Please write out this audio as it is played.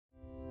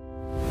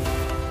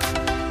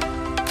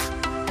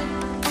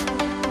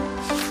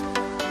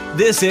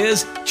This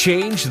is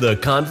Change the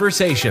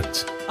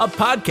Conversations, a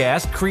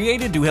podcast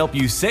created to help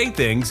you say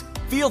things,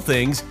 feel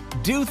things,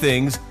 do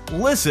things,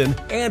 listen,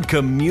 and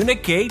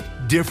communicate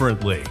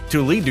differently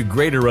to lead to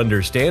greater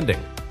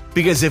understanding.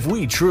 Because if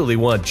we truly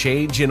want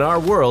change in our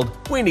world,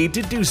 we need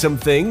to do some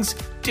things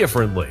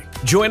differently.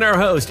 Join our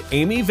host,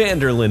 Amy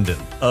Vanderlinden,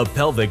 a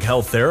pelvic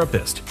health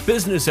therapist,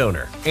 business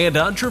owner, and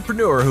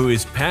entrepreneur who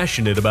is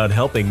passionate about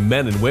helping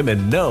men and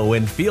women know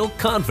and feel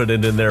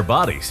confident in their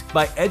bodies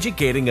by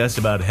educating us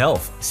about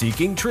health,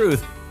 seeking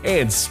truth,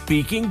 and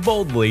speaking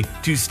boldly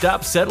to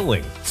stop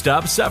settling,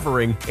 stop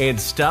suffering, and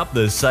stop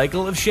the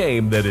cycle of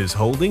shame that is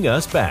holding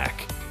us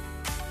back.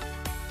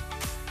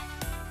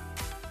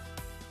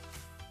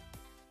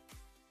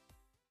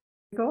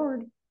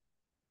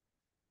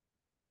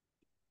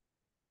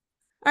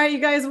 All right, you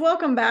guys,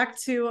 welcome back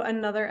to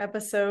another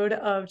episode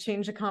of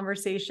Change the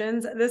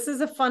Conversations. This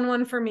is a fun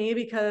one for me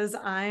because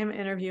I'm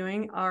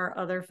interviewing our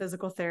other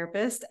physical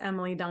therapist,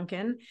 Emily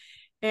Duncan.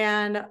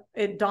 And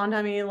it dawned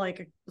on me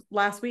like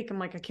last week, I'm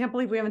like, I can't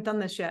believe we haven't done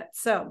this yet.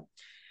 So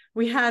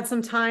we had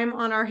some time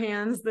on our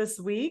hands this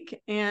week.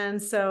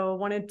 And so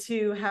wanted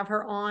to have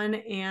her on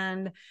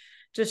and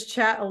just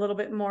chat a little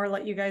bit more,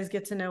 let you guys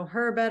get to know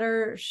her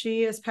better.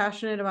 She is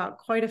passionate about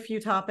quite a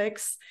few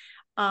topics.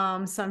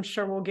 So I'm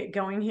sure we'll get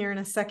going here in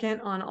a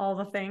second on all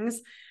the things.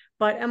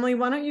 But Emily,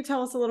 why don't you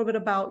tell us a little bit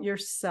about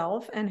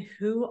yourself and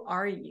who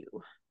are you?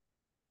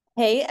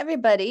 Hey,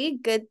 everybody.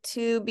 Good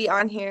to be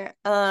on here.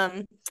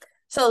 So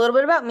a little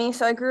bit about me.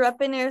 So I grew up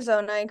in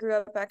Arizona. I grew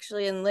up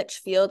actually in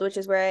Litchfield, which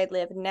is where I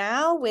live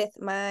now with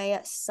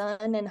my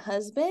son and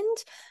husband.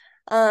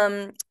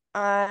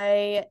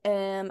 I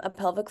am a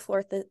pelvic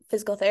floor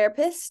physical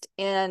therapist,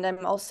 and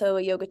I'm also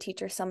a yoga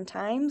teacher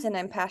sometimes, and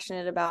I'm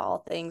passionate about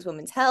all things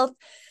women's health,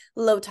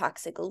 low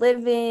toxic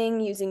living,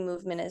 using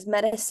movement as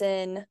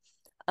medicine,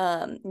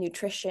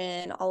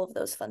 nutrition, all of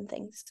those fun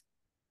things.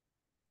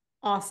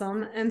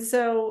 Awesome. And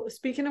so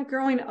speaking of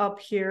growing up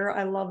here,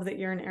 I love that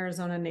you're an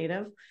Arizona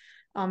native.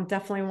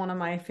 Definitely one of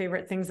my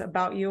favorite things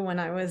about you when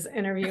I was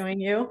interviewing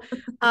you.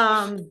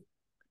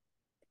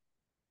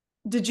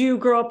 Did you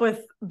grow up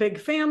with big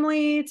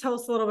family? Tell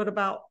us a little bit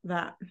about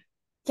that.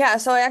 Yeah,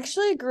 so I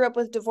actually grew up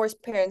with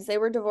divorced parents. They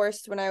were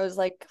divorced when I was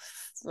like,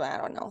 I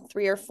don't know,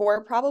 3 or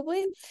 4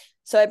 probably.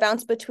 So I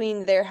bounced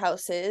between their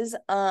houses.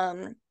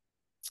 And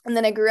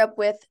then I grew up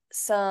with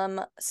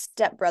some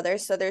stepbrothers.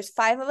 So there's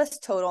 5 of us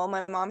total.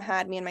 My mom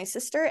had me and my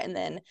sister, and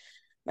then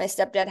my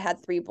stepdad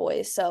had 3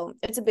 boys. So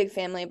it's a big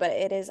family, but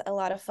it is a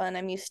lot of fun.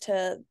 I'm used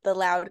to the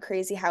loud,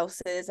 crazy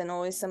houses and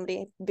always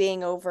somebody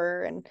being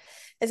over. And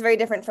it's very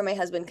different from my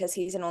husband because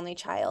he's an only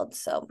child.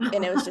 So,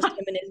 and it was just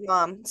him and his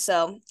mom.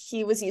 So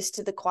he was used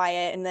to the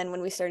quiet. And then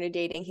when we started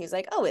dating, he was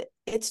like, oh,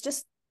 it's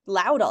just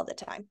loud all the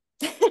time.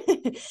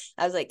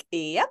 I was like,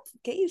 yep,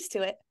 get used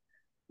to it.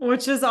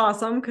 Which is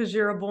awesome because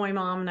you're a boy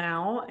mom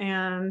now,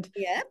 and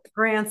yep.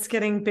 Grant's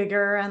getting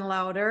bigger and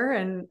louder.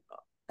 And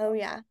oh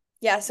yeah,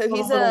 so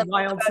he's a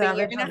wild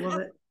savage. I love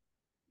it.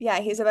 Yeah,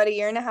 he's about 1.5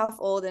 years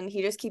old, and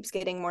he just keeps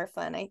getting more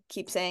fun. I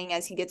keep saying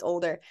as he gets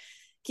older,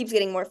 keeps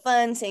getting more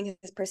fun, seeing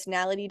his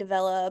personality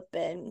develop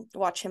and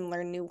watch him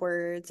learn new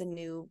words and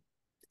new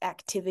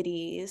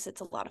activities.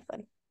 It's a lot of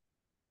fun.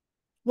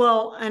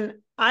 Well, and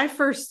I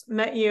first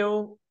met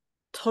you,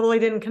 totally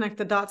didn't connect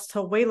the dots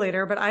till way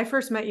later, but I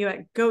first met you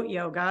at goat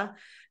yoga.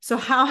 So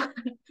how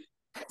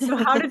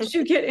did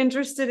you get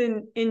interested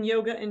in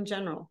yoga in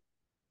general?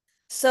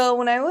 So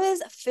when I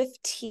was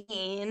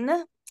 15,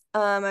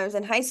 I was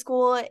in high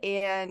school,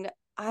 and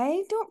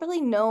I don't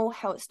really know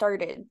how it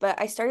started, but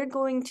I started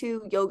going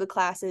to yoga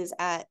classes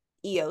at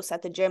EOS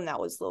at the gym that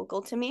was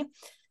local to me.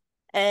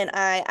 And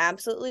I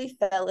absolutely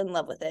fell in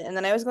love with it. And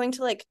then I was going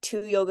to like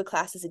 2 yoga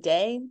classes a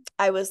day.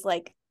 I was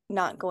like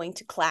not going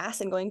to class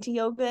and going to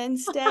yoga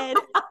instead.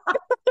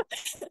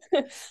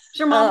 Does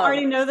your mom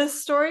already know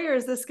this story, or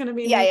is this going to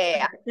be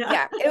yeah.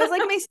 It was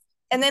like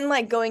and then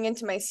like going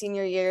into my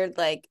senior year,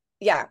 like,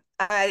 yeah,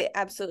 I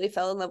absolutely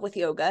fell in love with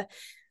yoga.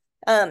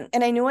 And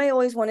I knew I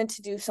always wanted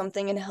to do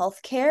something in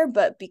healthcare,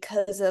 but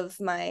because of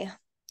my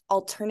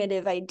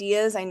alternative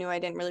ideas, I knew I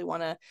didn't really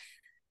want to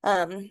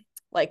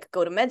like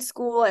go to med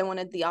school. I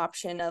wanted the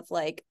option of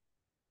like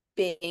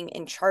being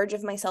in charge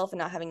of myself and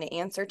not having to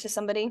answer to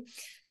somebody.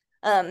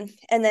 And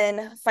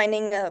then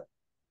finding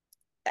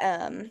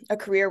a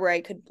career where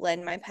I could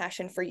blend my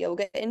passion for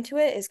yoga into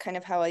it is kind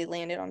of how I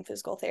landed on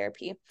physical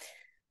therapy.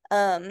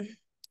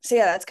 So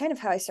yeah, that's kind of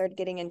how I started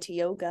getting into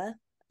yoga.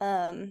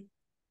 I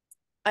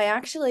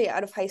actually,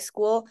 out of high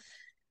school,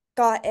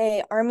 got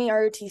a Army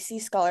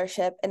ROTC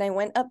scholarship, and I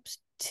went up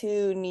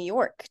to New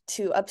York,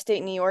 to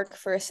upstate New York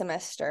for a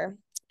semester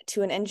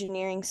to an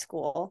engineering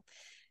school,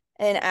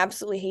 and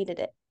absolutely hated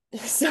it.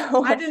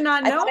 So I did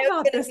not know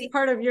about this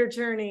part of your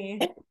journey.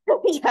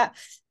 Yeah.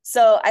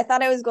 So I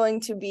thought I was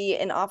going to be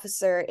an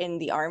officer in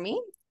the Army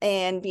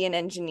and be an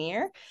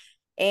engineer.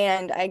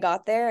 And I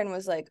got there and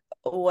was like,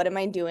 what am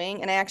I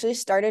doing? And I actually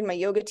started my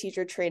yoga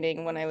teacher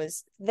training when I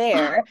was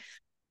there.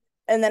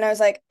 And then I was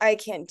like, I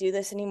can't do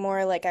this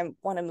anymore. Like, I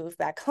want to move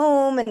back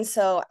home. And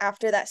so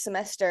after that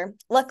semester,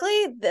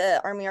 luckily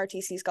the Army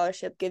RTC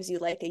scholarship gives you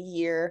like a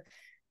year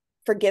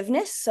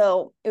forgiveness.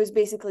 So it was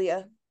basically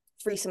a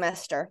free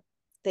semester.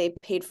 They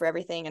paid for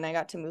everything and I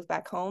got to move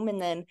back home, and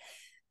then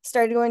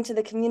started going to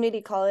the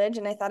community college,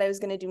 and I thought I was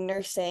going to do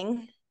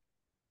nursing.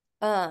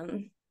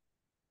 And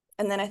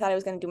then I thought I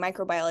was going to do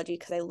microbiology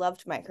because I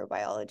loved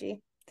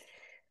microbiology.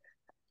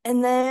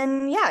 And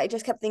then, yeah, I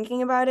just kept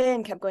thinking about it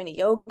and kept going to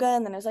yoga.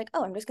 And then I was like,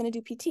 oh, I'm just going to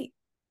do PT.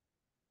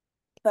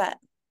 But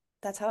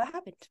that's how it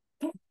happened.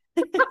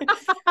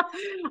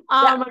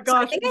 Oh my So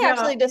I gosh. think I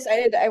actually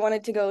decided I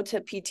wanted to go to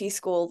PT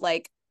school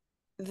like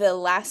the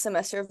last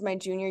semester of my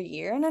junior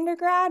year in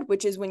undergrad,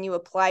 which is when you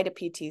apply to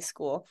PT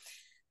school.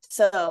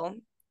 So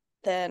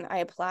then I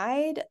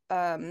applied,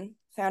 found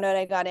out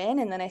I got in,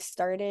 and then I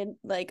started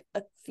like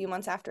a few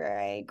months after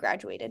I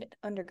graduated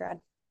undergrad.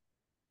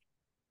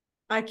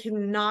 I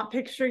cannot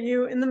picture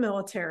you in the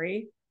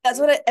military. That's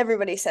what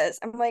everybody says.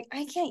 I'm like,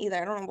 I can't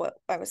either. I don't know what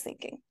I was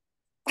thinking.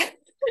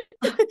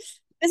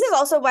 This is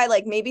also why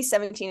like maybe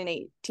 17 and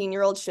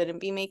 18-year-olds shouldn't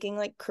be making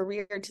like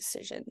career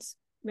decisions.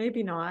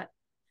 Maybe not.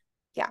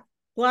 Yeah.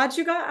 Glad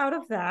you got out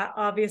of that.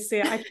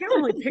 Obviously, I can't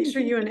really picture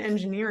you in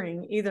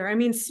engineering either. I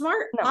mean,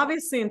 smart, No.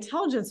 obviously,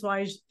 intelligence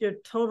wise, you're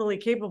totally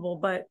capable,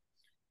 but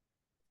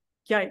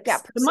yikes. Yeah,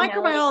 the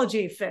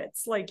microbiology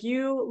fits. Like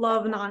you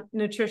love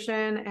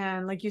nutrition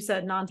and, like you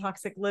said,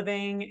 non-toxic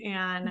living.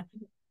 And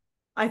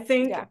I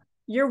think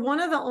you're one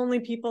of the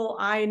only people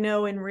I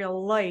know in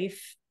real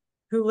life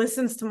who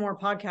listens to more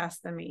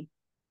podcasts than me.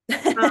 All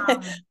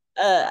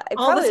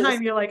the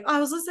time you're like, oh, I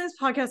was listening to this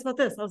podcast about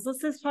this. I was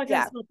listening to this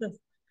podcast about this.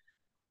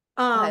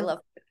 I love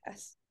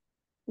podcasts.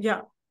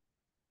 Yeah.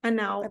 And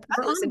now I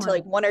probably listen to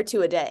like 1 or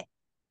 2 a day.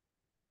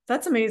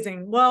 That's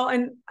amazing. Well,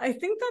 and I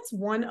think that's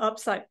one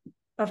upside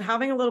of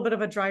having a little bit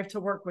of a drive to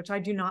work, which I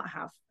do not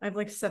have. I have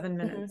like 7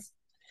 minutes.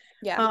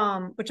 Yeah.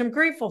 Which I'm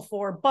grateful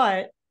for,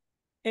 but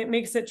it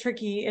makes it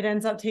tricky. It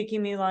ends up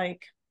taking me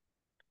like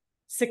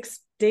 6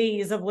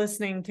 days of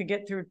listening to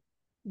get through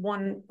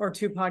 1 or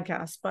 2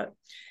 podcasts. But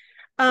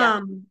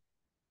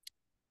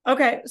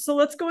okay, so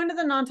let's go into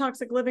the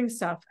non-toxic living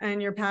stuff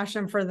and your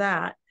passion for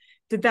that.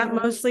 Did that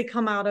mostly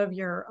come out of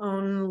your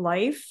own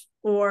life,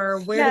 or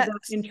where did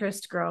that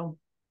interest grow?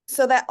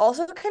 So that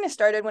also kind of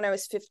started when I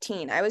was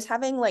 15. I was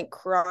having like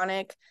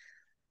chronic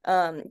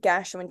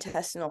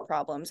gastrointestinal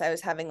problems. I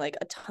was having like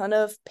a ton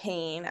of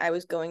pain. I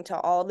was going to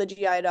all the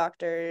GI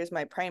doctors,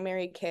 my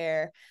primary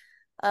care.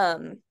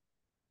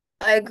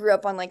 I grew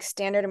up on like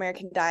standard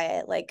American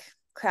diet, like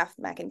Kraft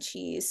mac and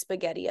cheese,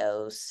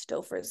 SpaghettiOs,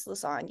 Stouffer's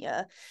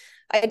lasagna.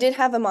 I did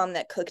have a mom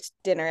that cooked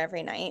dinner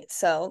every night,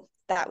 so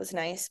that was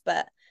nice.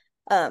 But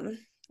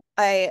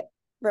I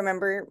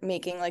remember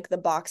making like the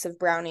box of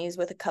brownies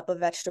with a cup of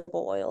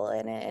vegetable oil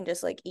in it and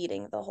just like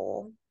eating the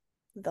whole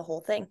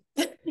thing,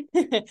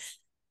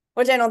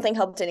 which I don't think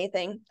helped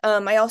anything.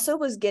 I also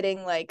was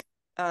getting like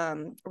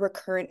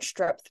recurrent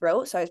strep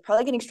throat, so I was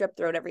probably getting strep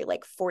throat every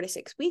like 4 to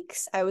 6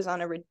 weeks. I was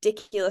on a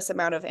ridiculous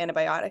amount of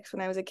antibiotics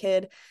when I was a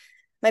kid.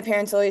 My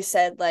parents always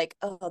said like,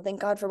 oh, thank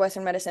God for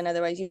Western medicine,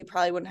 otherwise you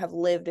probably wouldn't have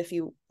lived if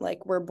you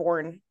like were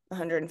born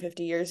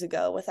 150 years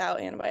ago without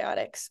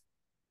antibiotics.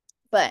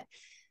 But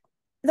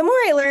the more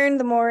I learned,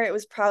 the more it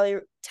was probably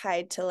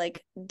tied to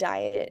like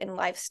diet and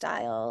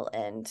lifestyle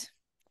and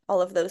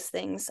all of those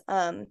things.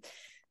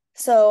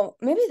 So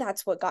maybe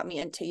that's what got me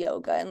into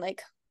yoga and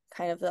like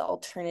kind of the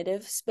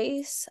alternative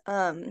space.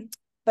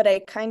 But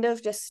I kind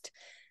of just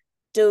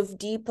dove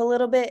deep a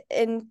little bit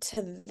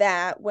into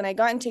that. When I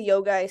got into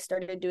yoga, I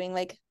started doing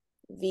like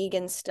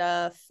vegan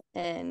stuff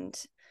and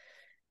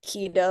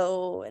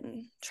keto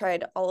and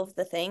tried all of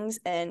the things.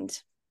 And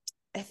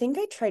I think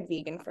I tried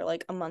vegan for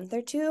like a month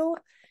or 2,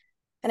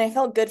 and I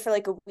felt good for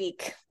like a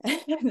week.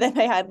 Then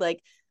I had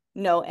like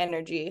no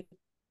energy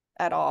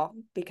at all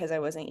because I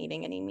wasn't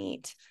eating any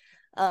meat.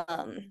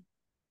 And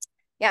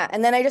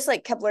then I just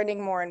like kept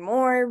learning more and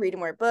more, reading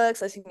more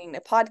books, listening to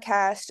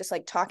podcasts, just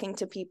like talking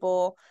to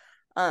people,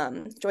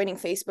 joining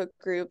Facebook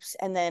groups,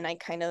 and then I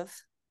kind of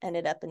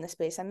ended up in the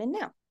space I'm in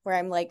now, where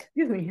I'm like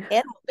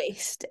animal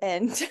based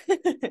and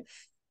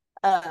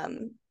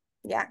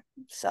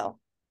so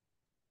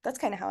that's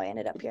kind of how I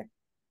ended up here.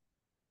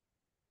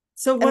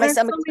 So what are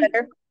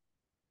better?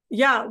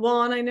 Yeah,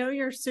 well, and I know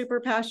you're super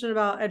passionate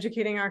about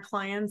educating our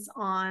clients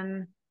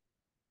on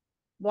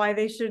why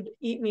they should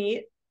eat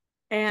meat.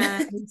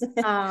 And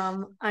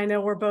I know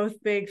we're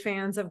both big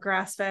fans of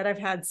grass-fed. I've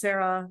had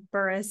Sarah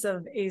Burris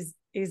of AZ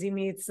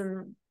Meats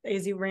and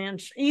Easy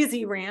Ranch.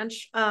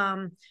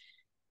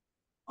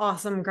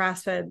 Awesome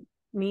grass-fed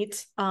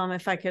meat.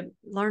 If I could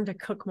learn to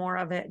cook more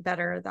of it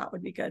better, that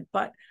would be good.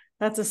 But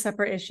that's a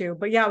separate issue.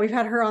 But yeah, we've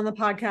had her on the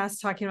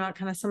podcast talking about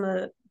kind of some of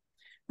the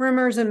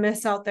rumors and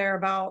myths out there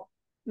about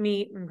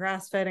meat and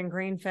grass-fed and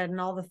grain-fed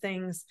and all the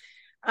things.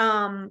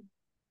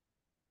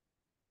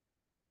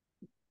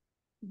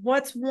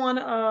 What's one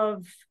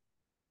of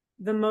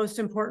the most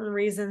important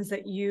reasons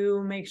that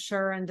you make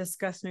sure and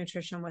discuss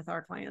nutrition with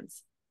our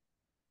clients?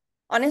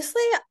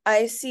 Honestly,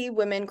 I see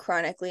women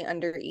chronically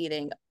under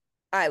eating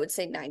I would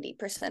say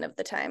 90% of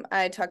the time.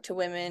 I talk to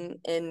women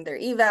in their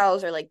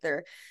evals or like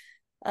their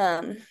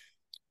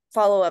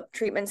follow-up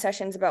treatment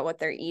sessions about what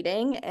they're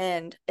eating,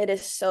 and it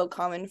is so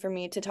common for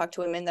me to talk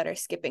to women that are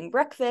skipping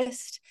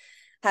breakfast,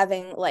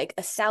 having like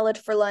a salad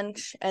for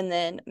lunch, and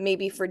then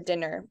maybe for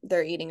dinner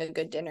they're eating a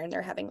good dinner and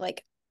they're having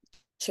like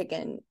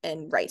chicken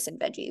and rice and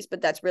veggies, but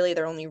that's really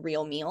their only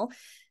real meal.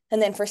 And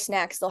then for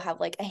snacks they'll have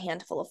like a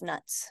handful of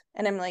nuts,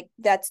 and I'm like,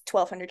 that's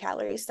 1,200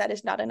 calories. That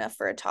is not enough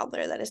for a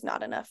toddler. That is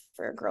not enough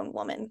for a grown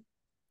woman.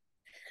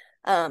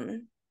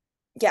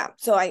 Yeah,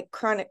 so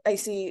I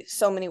see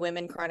so many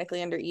women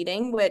chronically under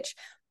eating, which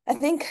I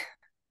think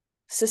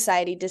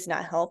society does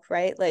not help,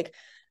 right? Like,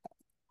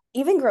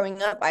 even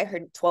growing up, I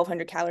heard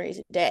 1,200 calories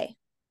a day,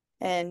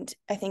 and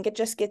I think it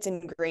just gets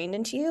ingrained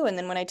into you. And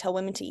then when I tell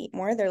women to eat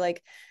more, they're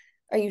like,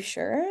 are you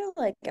sure?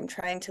 Like, I'm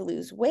trying to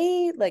lose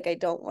weight, like I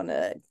don't want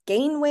to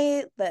gain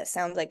weight. That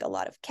sounds like a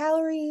lot of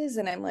calories.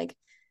 And I'm like,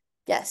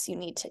 yes, you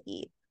need to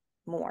eat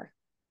more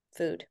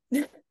food.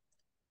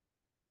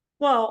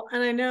 Well,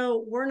 and I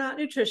know we're not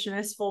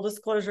nutritionists, full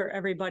disclosure,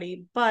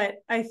 everybody, but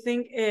I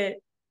think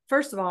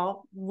first of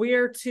all,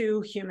 we're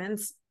two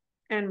humans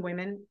and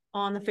women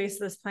on the face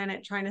of this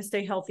planet trying to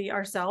stay healthy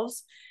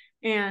ourselves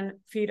and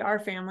feed our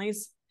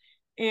families.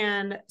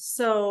 And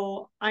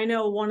so I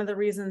know one of the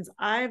reasons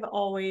I've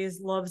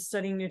always loved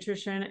studying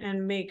nutrition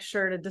and make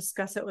sure to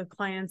discuss it with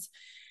clients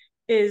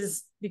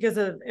is because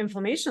of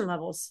inflammation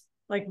levels.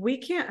 Like, we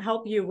can't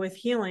help you with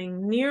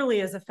healing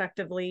nearly as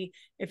effectively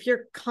if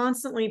you're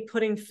constantly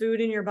putting food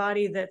in your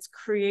body that's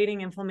creating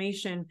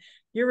inflammation.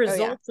 Your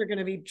results are going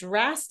to be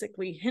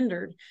drastically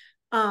hindered.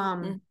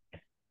 And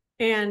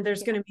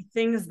there's going to be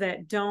things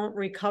that don't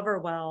recover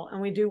well. And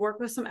we do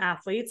work with some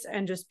athletes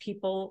and just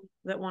people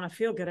that want to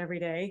feel good every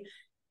day.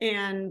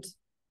 And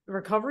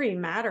recovery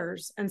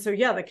matters. And so,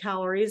 yeah, the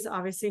calories,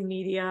 obviously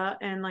media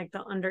and like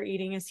the under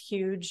eating is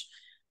huge.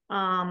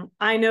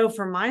 I know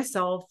for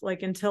myself,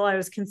 like, until I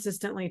was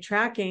consistently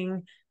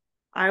tracking,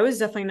 I was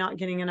definitely not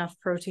getting enough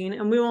protein.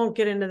 And we won't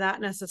get into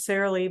that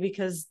necessarily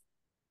because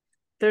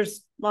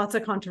there's lots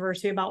of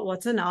controversy about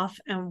what's enough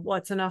and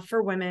what's enough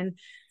for women.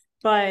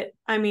 But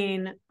I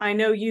mean, I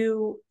know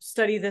you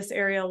study this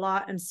area a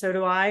lot, and so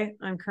do I.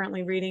 I'm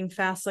currently reading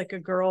Fast Like a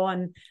Girl,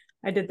 and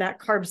I did that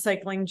carb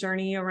cycling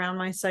journey around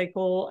my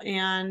cycle.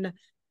 And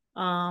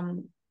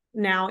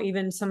now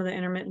even some of the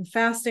intermittent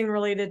fasting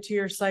related to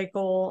your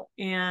cycle.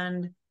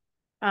 And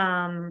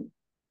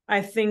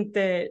I think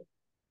that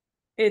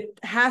it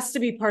has to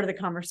be part of the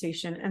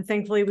conversation. And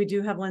thankfully we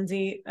do have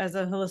Lindsay as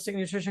a holistic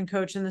nutrition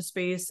coach in the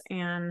space,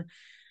 and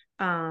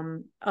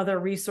other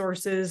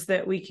resources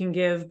that we can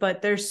give.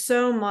 But there's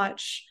so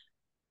much,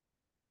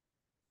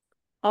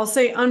 I'll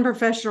say,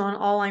 unprofessional. And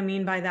all I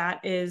mean by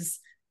that is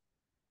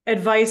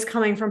advice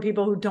coming from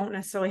people who don't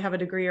necessarily have a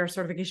degree or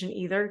certification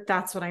either.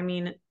 That's what I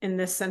mean in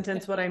this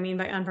sentence. What I mean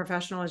by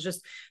unprofessional is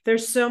just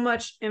there's so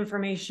much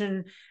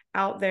information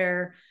out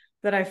there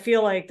that I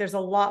feel like there's a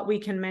lot we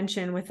can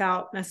mention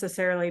without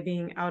necessarily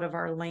being out of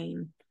our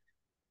lane.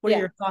 What are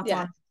your thoughts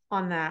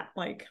on that?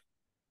 Like,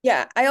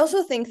 yeah, I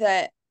also think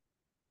that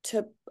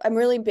I'm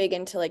really big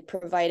into like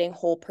providing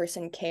whole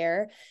person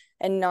care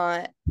and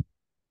not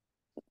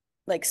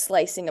like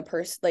slicing a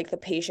person, like the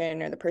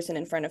patient or the person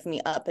in front of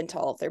me, up into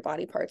all of their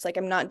body parts. Like,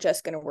 I'm not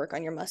just going to work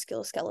on your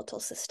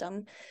musculoskeletal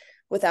system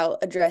without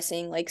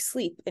addressing like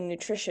sleep and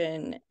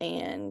nutrition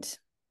and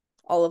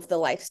all of the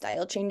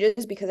lifestyle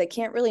changes, because I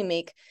can't really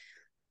make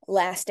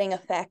lasting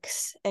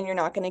effects and you're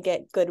not going to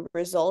get good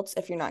results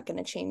if you're not going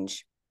to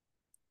change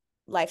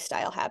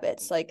lifestyle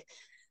habits. Like,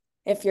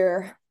 if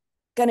you're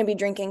going to be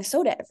drinking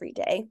soda every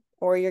day,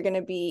 or you're going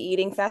to be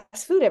eating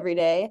fast food every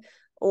day,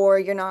 or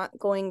you're not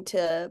going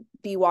to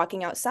be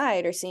walking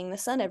outside or seeing the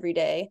sun every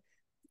day,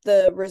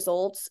 the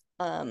results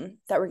that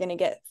we're going to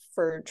get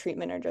for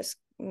treatment are just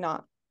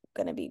not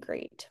going to be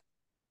great.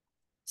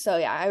 So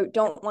yeah, I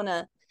don't want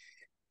to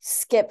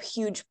skip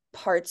huge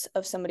parts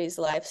of somebody's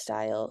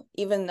lifestyle,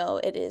 even though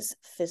it is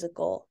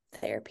physical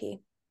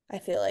therapy. I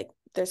feel like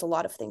there's a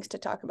lot of things to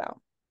talk about.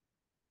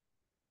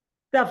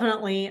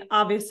 Definitely.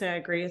 Obviously, I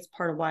agree. It's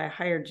part of why I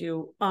hired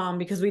you,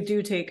 because we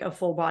do take a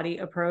full body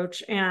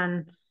approach.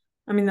 And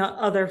I mean, the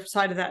other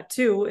side of that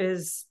too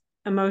is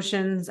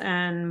emotions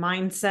and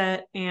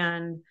mindset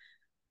and,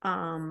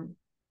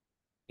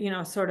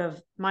 sort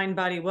of mind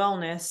body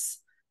wellness.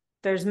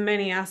 There's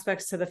many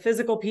aspects to the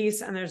physical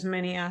piece, and there's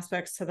many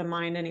aspects to the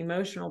mind and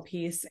emotional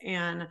piece.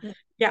 And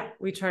yeah,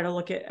 we try to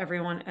look at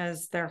everyone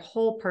as their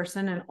whole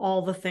person and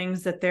all the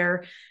things that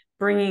they're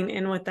bringing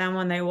in with them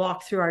when they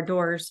walk through our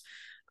doors.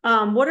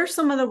 What are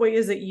some of the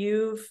ways that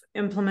you've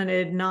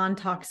implemented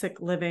non-toxic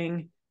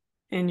living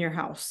in your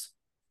house?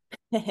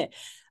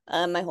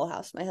 My whole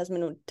house. My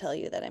husband would tell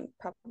you that I'm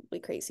probably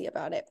crazy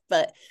about it,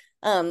 but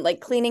like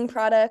cleaning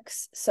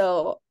products.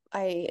 So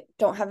I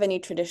don't have any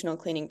traditional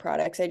cleaning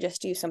products. I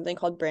just use something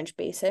called Branch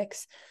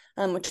Basics,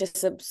 which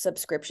is a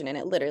subscription, and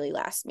it literally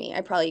lasts me.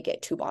 I probably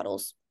get 2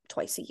 bottles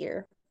twice a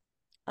year.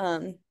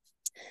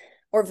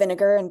 Or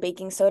vinegar and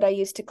baking soda I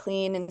use to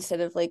clean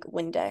instead of like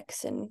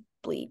Windex and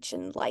bleach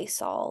and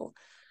Lysol.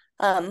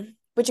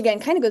 which again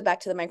kind of goes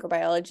back to the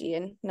microbiology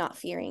and not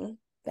fearing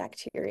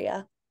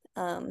bacteria.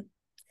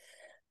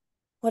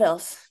 What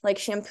else? Like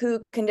shampoo,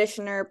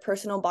 conditioner,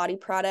 personal body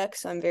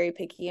products. So I'm very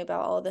picky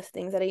about all the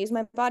things that I use in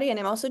my body. And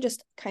I'm also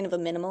just kind of a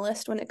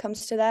minimalist when it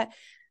comes to that.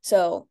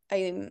 So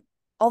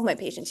all of my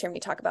patients hear me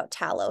talk about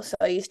tallow. So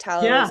I use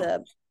tallow as a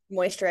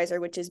moisturizer,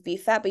 which is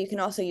beef fat, but you can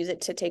also use it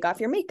to take off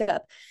your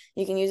makeup.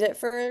 You can use it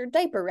for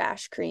diaper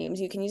rash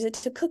creams. You can use it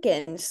to cook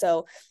in.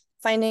 So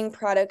finding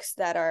products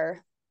that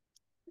are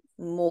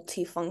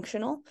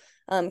multifunctional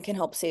can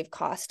help save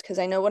cost. Because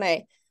I know when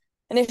I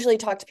initially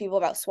talk to people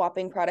about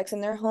swapping products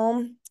in their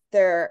home,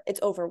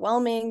 it's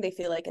overwhelming. They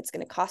feel like it's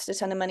going to cost a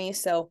ton of money.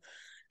 So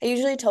I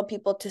usually tell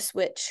people to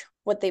switch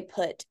what they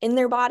put in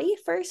their body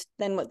first,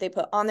 then what they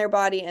put on their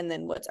body, and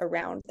then what's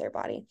around their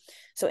body.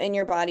 So in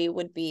your body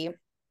would be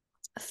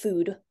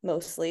food,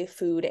 mostly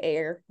food,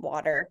 air,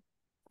 water.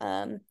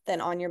 Then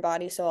on your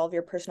body, so all of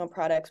your personal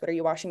products, what are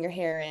you washing your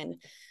hair in?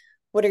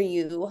 What are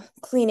you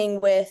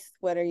cleaning with?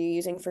 What are you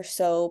using for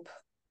soap?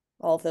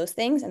 All of those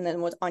things. And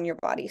then what's on your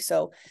body.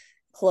 So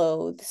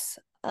clothes,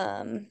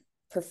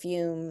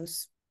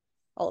 perfumes,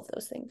 all of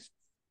those things.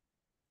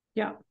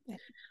 Yeah.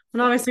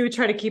 And obviously we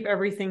try to keep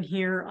everything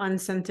here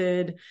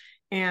unscented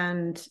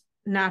and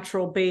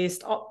natural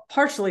based,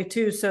 partially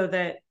too, so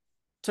that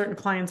certain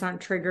clients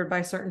aren't triggered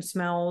by certain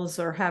smells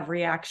or have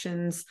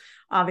reactions.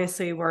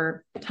 Obviously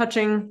we're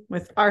touching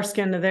with our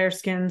skin to their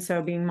skin,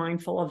 so being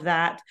mindful of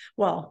that.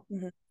 Well,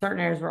 certain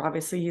areas we're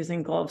obviously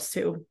using gloves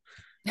too.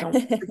 Don't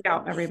freak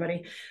out,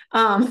 everybody.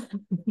 But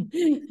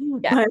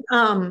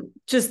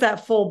just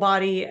that full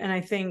body. And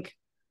I think,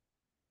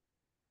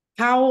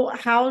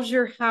 how's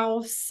your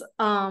house?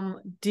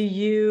 Do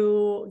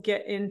you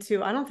get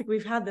into, I don't think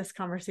we've had this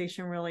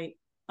conversation really.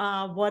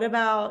 What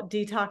about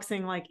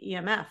detoxing like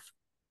EMF?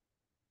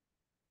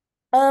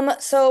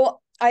 So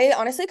I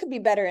honestly could be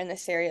better in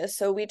this area.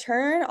 So we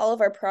turn all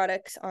of our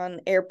products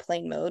on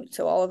airplane mode.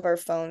 So all of our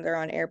phones are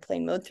on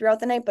airplane mode throughout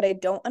the night, but I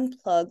don't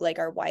unplug like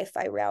our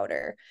Wi-Fi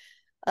router.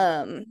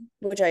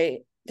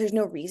 There's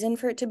no reason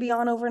for it to be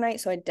on overnight,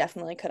 so I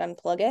definitely could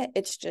unplug it.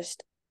 It's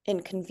just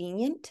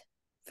inconvenient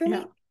for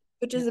me,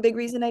 which is a big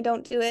reason I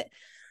don't do it.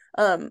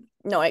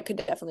 No, I could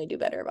definitely do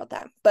better about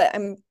that, but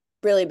I'm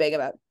really big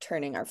about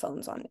turning our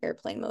phones on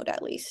airplane mode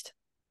at least.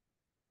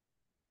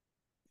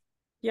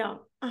 Yeah.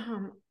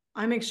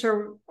 I make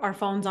sure our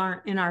phones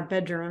aren't in our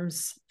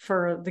bedrooms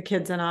for the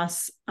kids and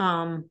us.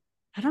 I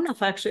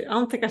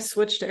don't think I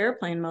switched to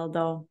airplane mode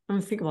though. I'm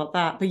gonna think about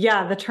that. But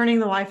yeah, the turning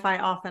the Wi-Fi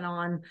off and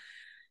on,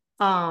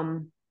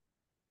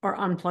 or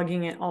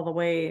unplugging it all the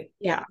way.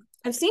 Yeah.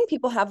 I've seen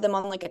people have them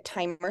on like a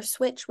timer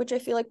switch, which I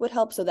feel like would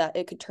help so that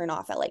it could turn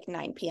off at like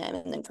 9 p.m.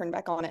 and then turn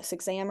back on at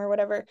 6 a.m. or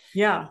whatever.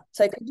 Yeah.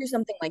 So I could do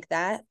something like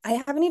that.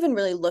 I haven't even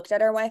really looked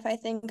at our Wi-Fi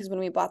thing because when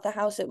we bought the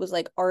house, it was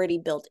like already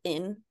built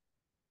in.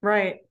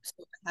 Right.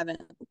 So I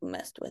haven't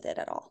messed with it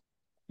at all.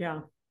 Yeah.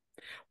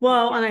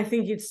 Well, and I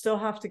think you'd still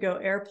have to go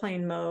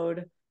airplane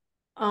mode,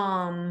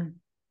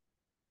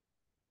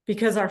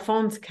 because our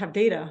phones have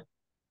data.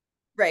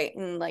 Right.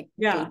 And like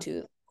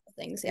Bluetooth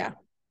things. Yeah.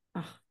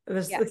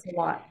 It's a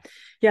lot.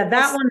 Yeah,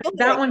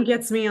 that one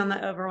gets me on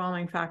the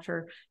overwhelming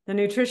factor. The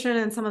nutrition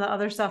and some of the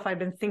other stuff I've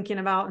been thinking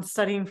about and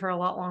studying for a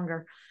lot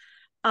longer.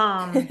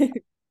 5G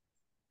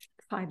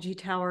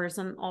towers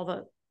and all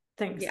the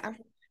things. Yeah.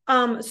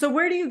 So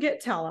where do you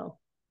get tallow?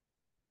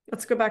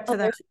 Let's go back to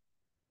that.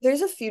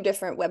 There's a few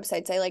different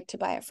websites I like to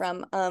buy it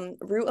from.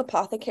 Root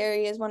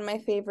Apothecary is one of my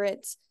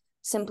favorites.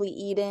 Simply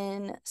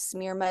Eden,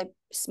 Smear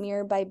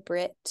by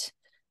Brit,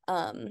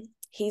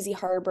 Hazy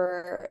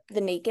Harbor.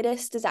 The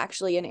Nakedest is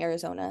actually in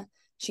Arizona.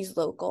 She's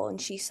local and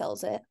she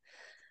sells it.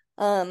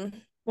 Well,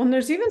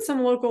 there's even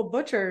some local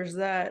butchers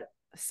that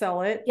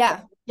sell it.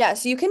 Yeah.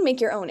 So you can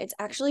make your own. It's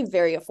actually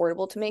very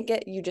affordable to make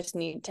it. You just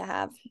need to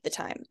have the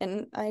time.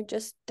 And I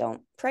just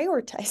don't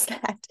prioritize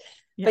that.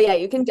 Yeah. But yeah,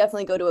 you can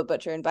definitely go to a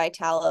butcher and buy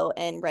tallow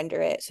and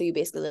render it. So you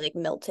basically like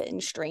melt it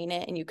and strain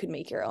it and you could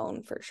make your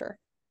own for sure.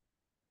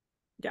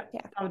 Yeah.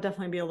 That would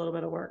definitely be a little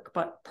bit of work,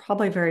 but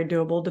probably very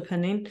doable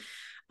depending.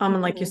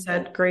 And like you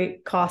said,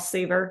 great cost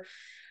saver.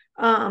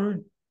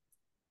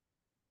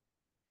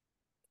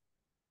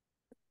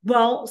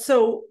 Well,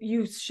 so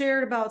you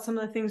shared about some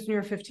of the things when you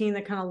were 15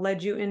 that kind of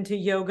led you into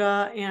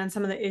yoga and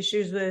some of the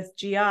issues with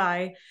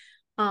GI.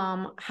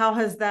 How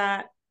has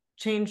that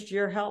changed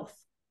your health?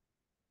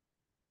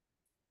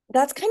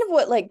 That's kind of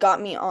what like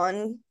got me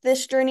on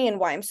this journey and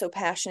why I'm so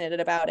passionate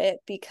about it,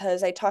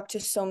 because I talk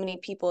to so many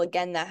people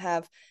again that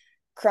have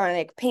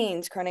chronic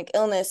pains, chronic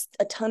illness,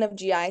 a ton of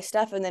GI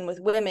stuff, and then with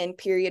women,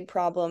 period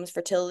problems,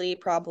 fertility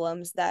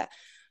problems that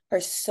are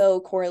so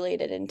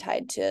correlated and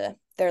tied to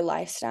their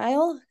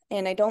lifestyle.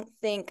 And I don't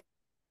think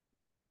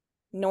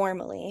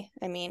normally,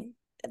 I mean,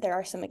 there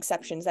are some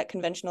exceptions that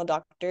conventional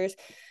doctors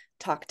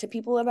talk to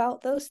people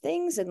about those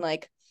things and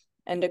like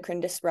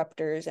endocrine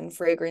disruptors and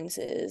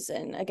fragrances.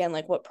 And again,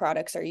 like what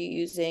products are you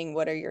using?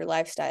 What are your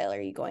lifestyle?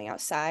 Are you going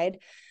outside?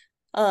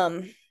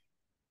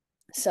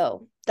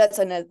 So that's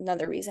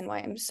another reason why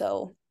I'm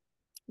so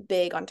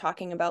big on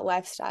talking about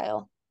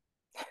lifestyle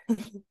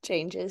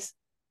changes.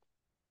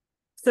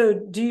 So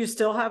do you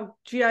still have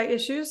GI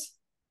issues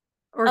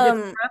or get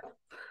prep?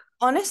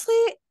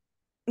 Honestly,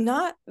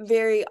 not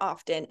very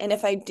often. And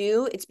if I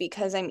do, it's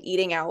because I'm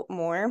eating out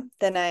more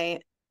than I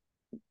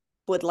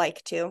would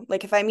like to.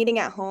 Like if I'm eating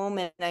at home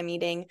and I'm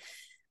eating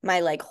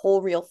my like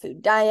whole real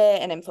food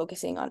diet and I'm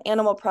focusing on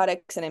animal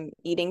products and I'm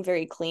eating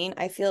very clean,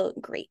 I feel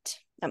great.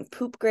 I'm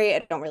poop great.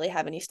 I don't really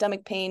have any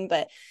stomach pain.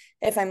 But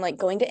if I'm like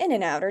going to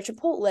In-N-Out or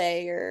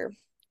Chipotle or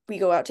we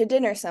go out to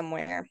dinner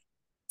somewhere,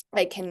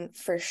 I can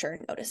for sure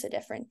notice a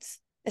difference,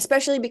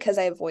 especially because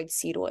I avoid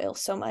seed oil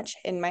so much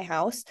in my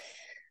house.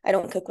 I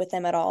don't cook with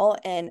them at all.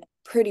 And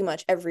pretty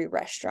much every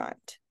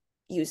restaurant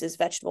uses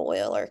vegetable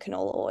oil or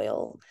canola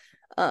oil.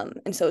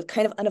 And so it's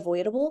kind of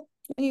unavoidable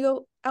when you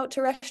go out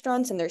to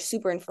restaurants, and they're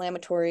super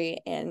inflammatory,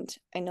 and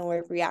I know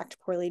I react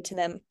poorly to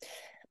them.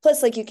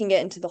 Plus, like, you can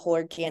get into the whole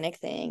organic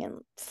thing and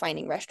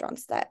finding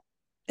restaurants that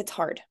it's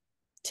hard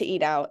to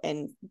eat out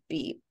and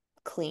be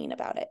clean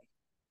about it.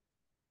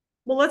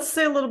 Well, let's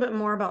say a little bit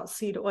more about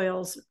seed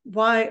oils.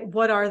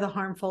 What are the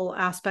harmful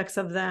aspects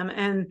of them?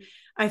 And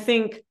I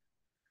think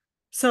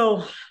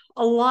so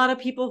a lot of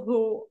people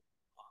who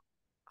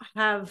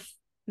have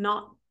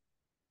not,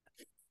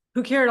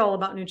 who care at all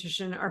about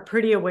nutrition are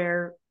pretty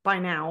aware by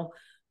now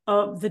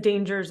of the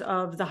dangers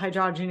of the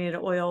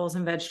hydrogenated oils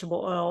and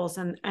vegetable oils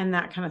and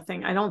that kind of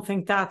thing. I don't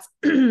think that's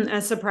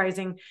as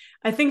surprising.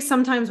 I think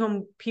sometimes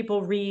when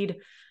people read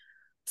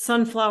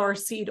sunflower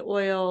seed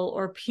oil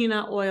or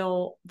peanut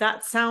oil,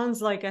 that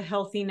sounds like a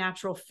healthy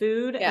natural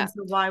food. Yeah. And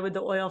so why would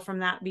the oil from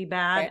that be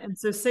bad? Right. And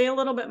so say a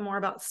little bit more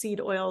about seed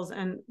oils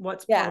and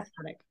what's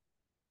problematic.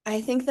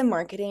 I think the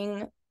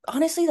marketing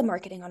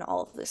on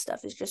all of this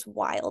stuff is just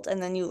wild.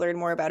 And then you learn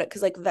more about it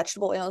because like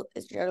vegetable oil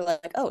is, you're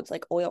like, oh, it's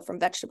like oil from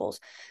vegetables,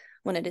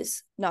 when it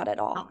is not at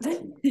all.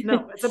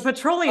 No, it's a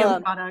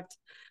petroleum product.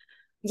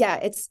 Yeah,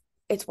 it's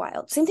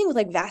wild. Same thing with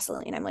like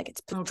Vaseline. I'm like,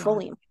 it's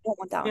petroleum. You don't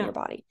want that on your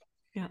body.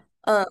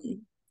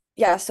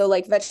 Yeah. So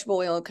like vegetable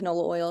oil,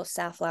 canola oil,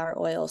 safflower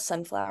oil,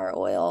 sunflower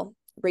oil,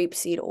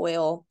 rapeseed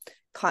oil,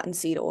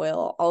 cottonseed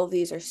oil, all of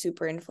these are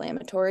super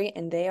inflammatory,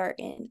 and they are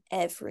in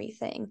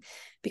everything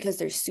because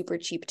they're super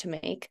cheap to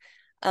make.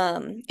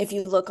 If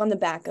you look on the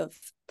back of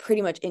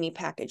pretty much any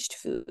packaged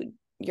food,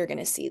 you're going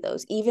to see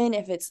those. Even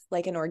if it's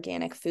like an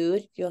organic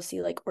food, you'll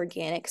see like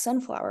organic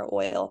sunflower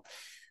oil,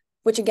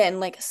 which again,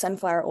 like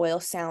sunflower oil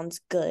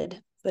sounds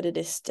good, but it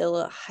is still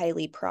a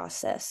highly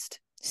processed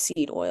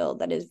seed oil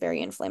that is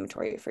very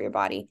inflammatory for your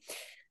body.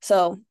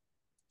 So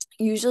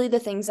usually the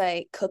things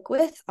I cook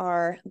with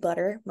are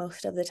butter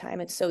most of the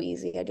time. It's so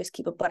easy. I just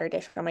keep a butter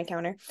dish on my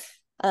counter.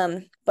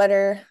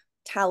 Butter,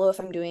 tallow if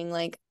I'm doing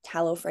like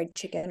tallow fried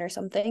chicken or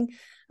something.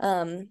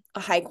 A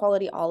high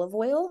quality olive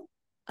oil,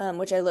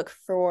 which I look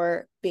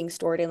for being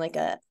stored in like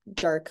a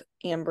dark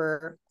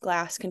amber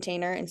glass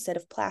container instead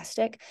of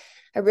plastic.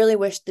 I really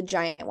wish the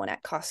giant one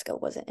at Costco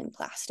wasn't in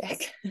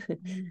plastic.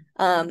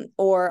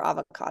 Or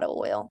avocado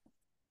oil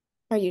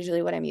are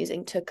usually what I'm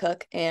using to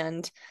cook.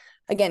 And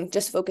again,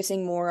 just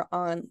focusing more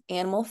on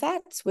animal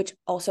fats, which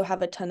also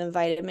have a ton of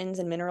vitamins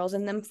and minerals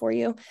in them for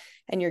you.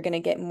 And you're going to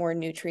get more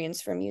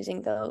nutrients from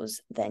using those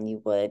than you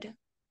would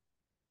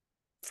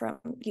from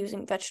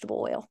using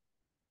vegetable oil.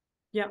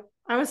 Yeah.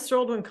 I was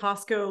thrilled when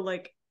Costco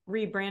like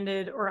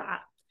rebranded, or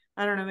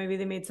I don't know, maybe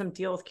they made some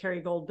deal with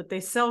Kerrygold, but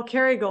they sell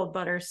Kerrygold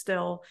butter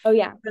still. Oh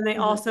yeah. And they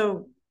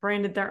also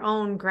branded their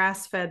own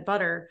grass-fed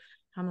butter.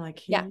 I'm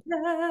like, yes.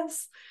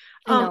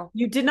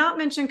 You did not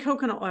mention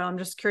coconut oil. I'm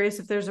just curious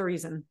if there's a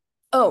reason.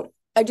 Oh,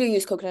 I do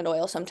use coconut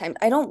oil sometimes.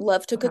 I don't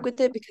love to cook with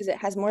it because it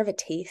has more of a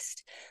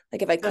taste.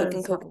 Like if I cook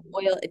in coconut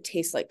oil, it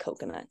tastes like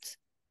coconut.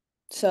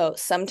 So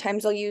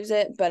sometimes I'll use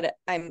it, but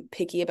I'm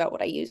picky about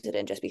what I use it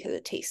in just because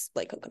it tastes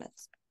like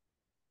coconuts.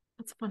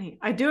 That's funny.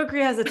 I do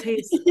agree it has a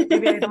taste.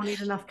 Maybe I don't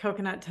eat enough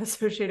coconut to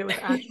associate it with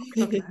actual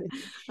coconut.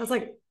 I was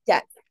like,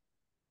 yeah.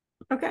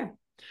 Okay.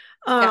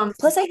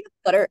 Plus I have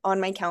butter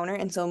on my counter,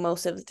 and so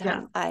most of the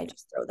time I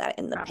just throw that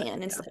in the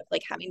pan instead of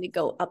like having to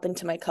go up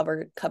into my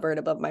cupboard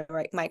above my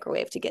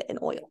microwave to get an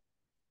oil.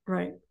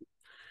 Right.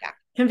 Yeah.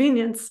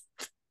 Convenience.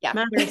 Yeah.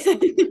 Matters.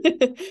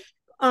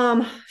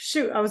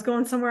 Shoot, I was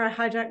going somewhere. I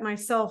hijacked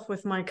myself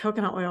with my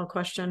coconut oil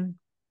question.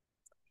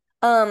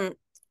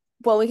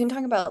 Well, we can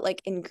talk about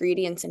like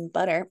ingredients in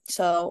butter.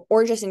 So,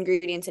 or just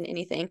ingredients in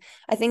anything.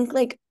 I think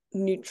like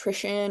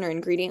nutrition or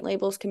ingredient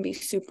labels can be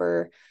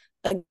super,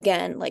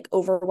 again, like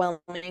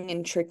overwhelming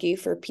and tricky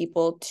for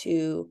people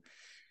to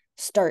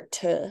start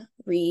to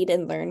read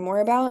and learn more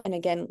about. And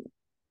again,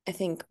 I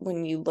think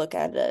when you look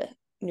at a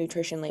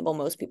nutrition label,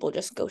 most people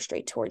just go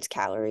straight towards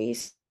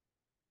calories.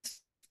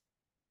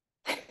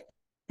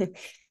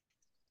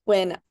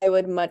 When I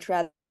would much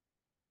rather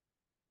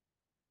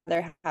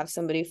have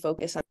somebody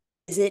focus on,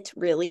 is it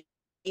really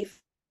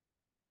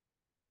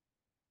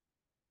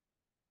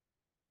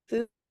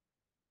food?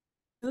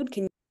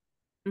 Can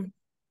you...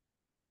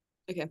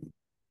 Okay.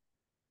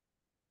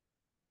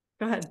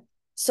 Go ahead.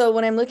 So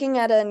when I'm looking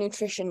at a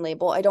nutrition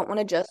label, I don't want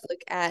to just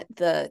look at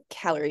the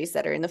calories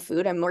that are in the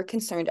food. I'm more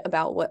concerned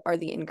about what are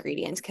the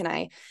ingredients. Can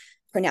I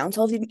pronounce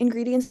all the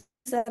ingredients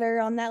that are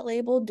on that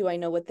label? Do I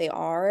know what they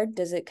are?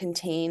 Does it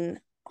contain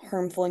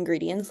harmful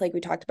ingredients like we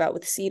talked about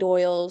with seed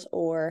oils,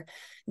 or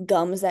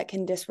gums that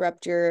can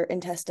disrupt your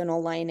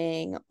intestinal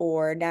lining,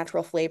 or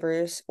natural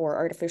flavors or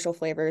artificial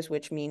flavors,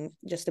 which mean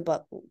just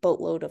a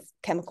boatload of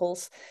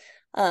chemicals?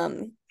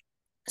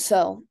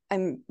 So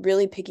I'm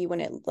really picky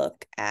when I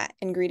look at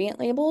ingredient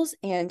labels,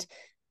 and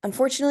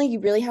unfortunately, you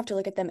really have to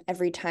look at them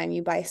every time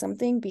you buy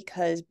something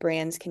because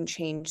brands can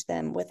change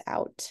them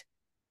without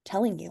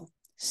telling you.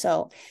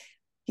 So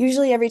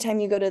usually every time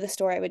you go to the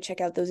store, I would check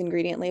out those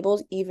ingredient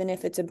labels, even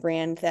if it's a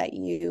brand that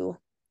you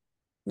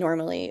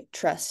normally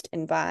trust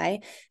and buy,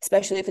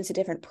 especially if it's a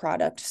different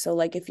product. So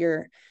like if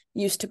you're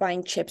used to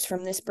buying chips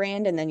from this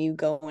brand and then you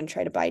go and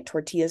try to buy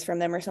tortillas from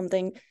them or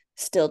something,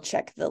 still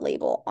check the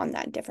label on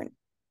that different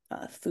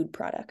food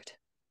product.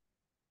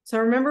 So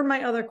I remember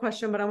my other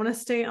question, but I want to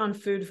stay on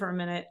food for a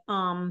minute.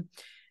 I'm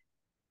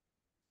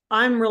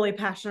really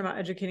passionate about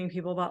educating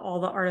people about all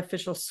the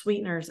artificial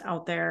sweeteners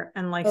out there,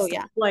 and like,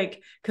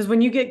 like, because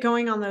when you get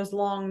going on those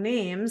long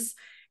names,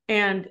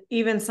 and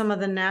even some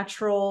of the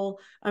natural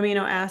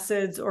amino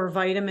acids or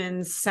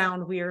vitamins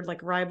sound weird,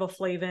 like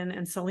riboflavin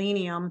and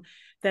selenium,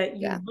 that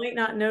you might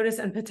not notice.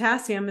 And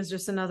potassium is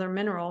just another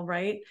mineral,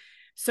 right?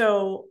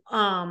 So,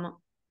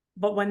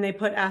 but when they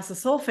put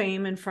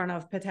acesulfame in front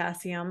of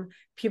potassium,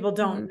 people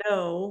don't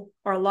know,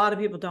 or a lot of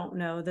people don't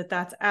know, that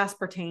that's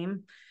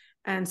aspartame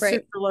and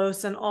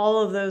sucralose and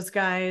all of those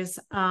guys.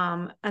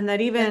 And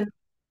that even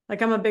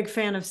like, I'm a big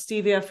fan of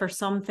stevia for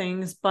some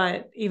things,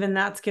 but even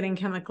that's getting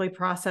chemically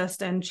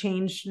processed and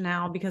changed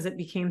now because it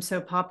became so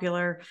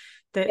popular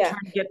that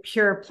trying to get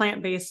pure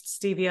plant-based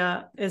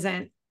stevia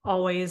isn't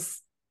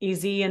always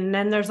easy. And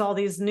then there's all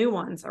these new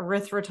ones,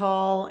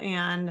 erythritol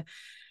and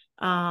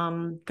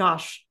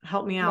gosh,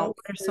 help me out.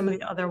 There's some of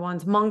the other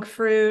ones, monk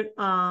fruit.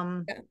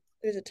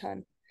 There's a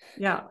ton.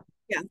 Yeah.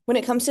 When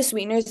it comes to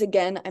sweeteners,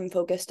 again, I'm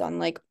focused on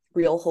like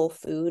real whole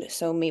food.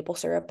 So maple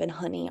syrup and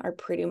honey are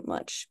pretty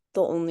much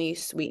the only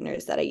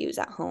sweeteners that I use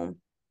at home.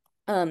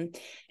 In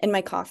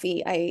my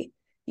coffee, I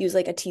use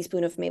like a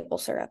teaspoon of maple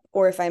syrup,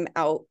 or if I'm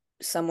out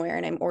somewhere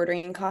and I'm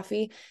ordering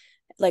coffee,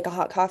 like a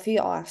hot coffee,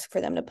 I'll ask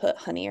for them to put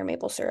honey or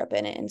maple syrup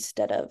in it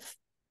instead of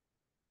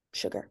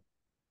sugar.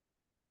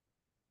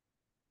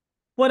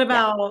 What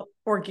about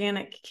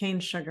organic cane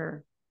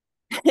sugar?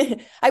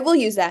 I will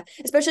use that,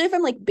 especially if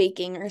I'm like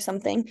baking or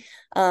something.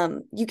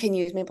 You can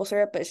use maple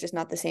syrup, but it's just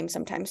not the same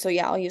sometimes. So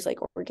yeah, I'll use like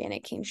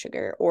organic cane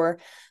sugar, or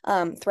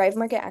Thrive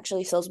Market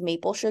actually sells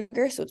maple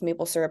sugar. So it's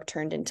maple syrup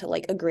turned into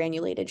like a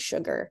granulated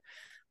sugar.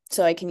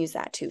 So I can use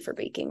that too for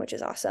baking, which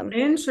is awesome.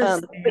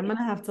 Interesting. I'm going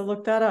to have to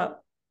look that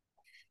up.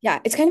 Yeah,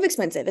 it's kind of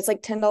expensive. It's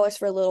like $10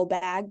 for a little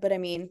bag, but I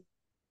mean,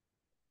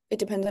 it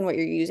depends on what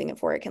you're using it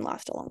for. It can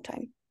last a long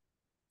time.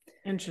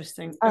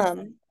 Interesting.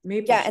 And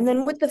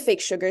then with the fake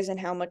sugars and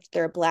how much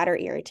they're a bladder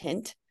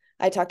irritant,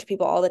 I talk to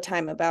people all the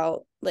time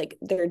about like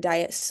their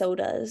diet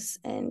sodas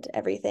and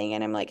everything,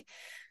 and I'm like,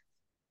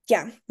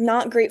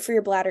 not great for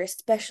your bladder,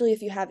 especially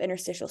if you have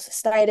interstitial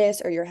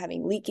cystitis or you're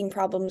having leaking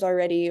problems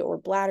already, or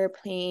bladder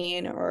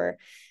pain, or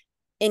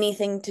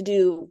anything to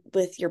do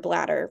with your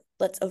bladder.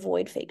 Let's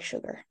avoid fake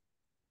sugar.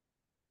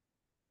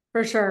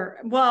 For sure.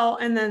 Well,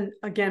 and then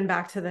again,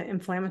 back to the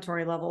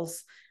inflammatory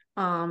levels,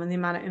 and the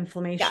amount of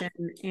inflammation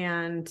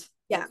and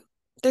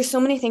there's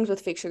so many things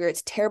with fake sugar.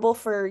 It's terrible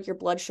for your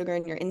blood sugar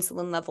and your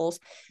insulin levels.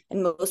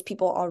 And most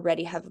people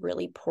already have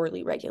really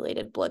poorly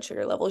regulated blood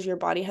sugar levels. Your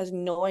body has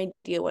no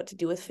idea what to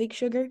do with fake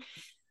sugar.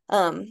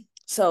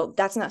 So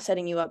that's not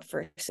setting you up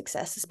for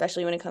success,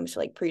 especially when it comes to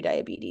like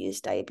pre-diabetes,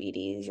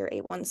 diabetes, your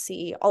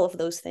A1C, all of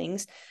those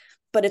things.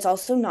 But it's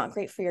also not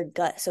great for your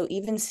gut. So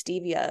even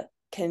stevia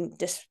can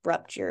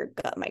disrupt your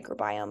gut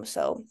microbiome.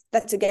 So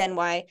that's again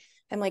why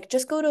I'm like,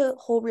 just go to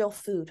whole real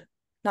food,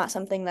 not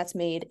something that's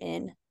made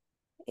in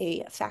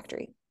a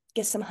factory.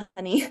 Get some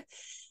honey.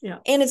 Yeah.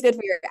 And it's good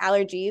for your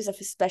allergies,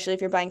 especially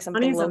if you're buying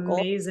something honey's local.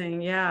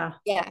 Amazing. Yeah.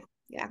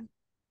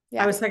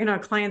 I was talking to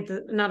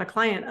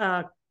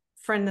a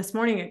friend this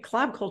morning at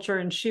Collab Culture,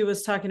 and she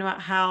was talking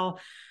about how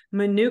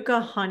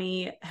Manuka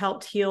honey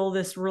helped heal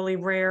this really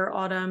rare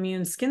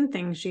autoimmune skin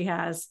thing she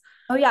has.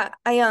 Oh yeah.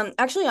 I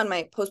actually on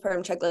my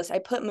postpartum checklist, I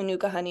put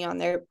Manuka honey on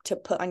there to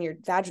put on your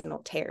vaginal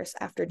tears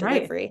after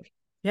delivery. Right.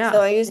 Yeah.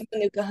 So I use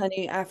Manuka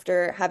honey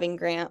after having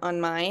Grant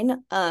on mine.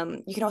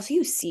 You can also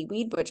use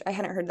seaweed, which I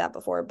hadn't heard that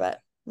before,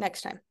 but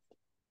next time.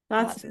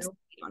 That's some seaweed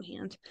on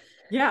hand.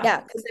 Yeah.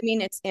 Yeah, because I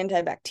mean it's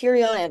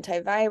antibacterial,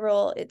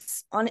 antiviral.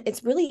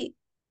 It's really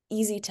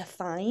easy to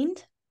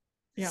find.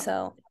 Yeah.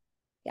 So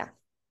yeah.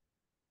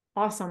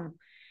 Awesome.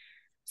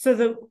 So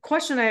the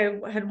question I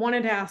had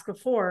wanted to ask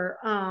before,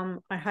 I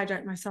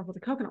hijacked myself with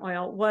the coconut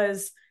oil,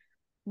 was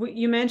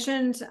you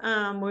mentioned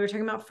we were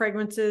talking about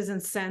fragrances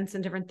and scents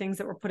and different things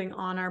that we're putting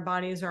on our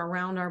bodies or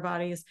around our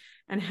bodies,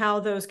 and how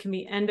those can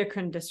be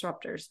endocrine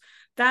disruptors.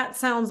 That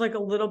sounds like a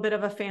little bit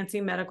of a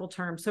fancy medical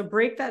term. So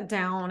break that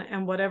down,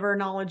 and whatever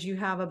knowledge you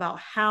have about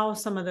how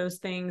some of those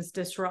things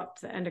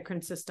disrupt the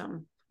endocrine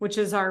system, which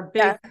is our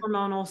big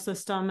hormonal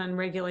system and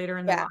regulator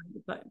in the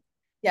body. But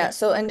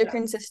so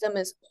endocrine system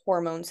is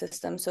hormone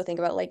system. So think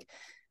about like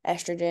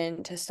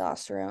estrogen,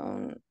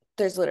 testosterone.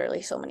 There's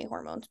literally so many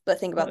hormones, but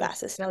think about that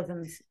system.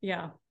 Dozens.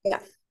 Yeah.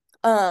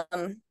 Yeah.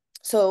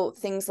 So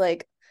things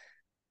like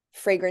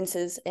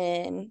fragrances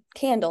in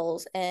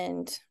candles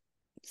and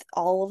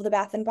all of the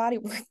Bath and Body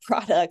Works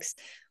products,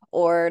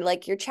 or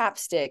like your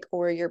chapstick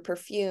or your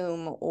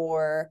perfume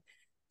or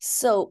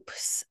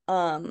soaps,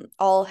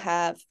 all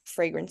have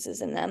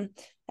fragrances in them.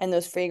 And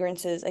those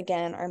fragrances,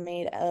 again, are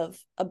made of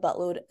a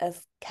buttload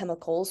of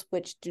chemicals,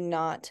 which do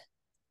not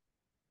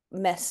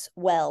mess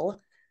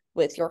well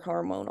with your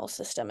hormonal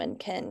system and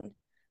can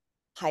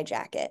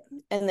hijack it.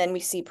 And then we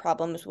see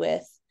problems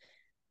with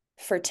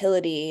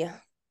fertility,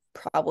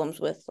 problems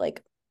with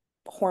like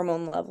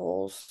hormone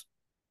levels,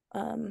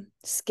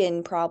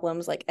 skin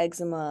problems like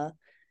eczema,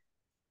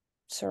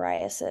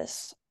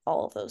 psoriasis,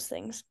 all of those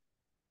things.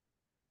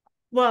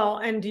 Well,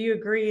 and do you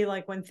agree,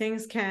 like when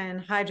things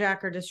can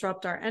hijack or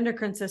disrupt our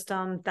endocrine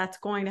system, that's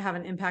going to have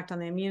an impact on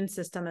the immune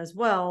system as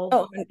well?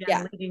 Oh, again,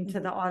 yeah. Leading to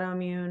the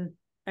autoimmune,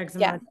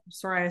 eczema, Yeah.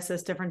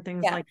 psoriasis, different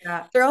things Yeah. like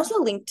that. They're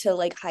also linked to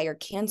like higher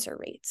cancer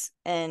rates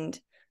and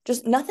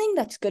just nothing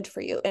that's good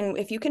for you. And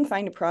if you can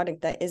find a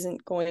product that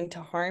isn't going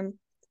to harm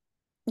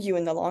you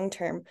in the long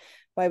term,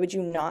 why would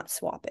you not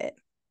swap it?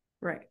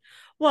 Right.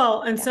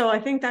 Well, and so I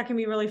think that can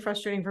be really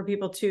frustrating for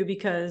people too,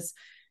 because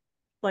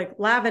like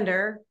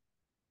lavender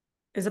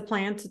is a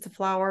plant, it's a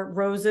flower,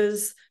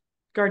 roses,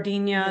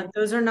 gardenia,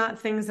 those are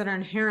not things that are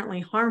inherently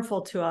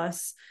harmful to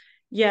us,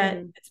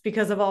 yet it's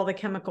because of all the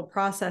chemical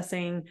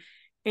processing.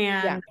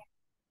 And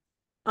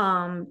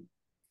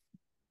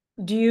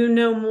do you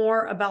know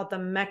more about the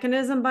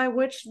mechanism by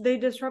which they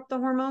disrupt the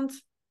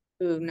hormones?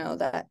 Ooh, no,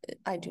 that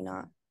I do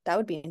not. That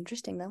would be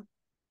interesting though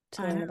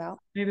to learn about.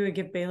 Maybe we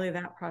give Bailey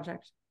that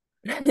project.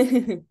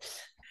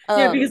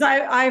 Yeah, because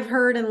I've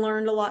heard and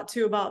learned a lot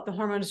too about the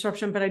hormone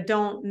disruption, but I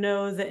don't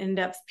know the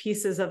in-depth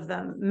pieces of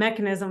the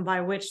mechanism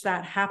by which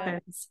that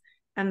happens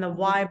and the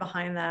why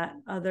behind that,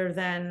 other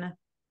than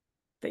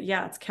that,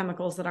 it's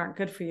chemicals that aren't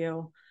good for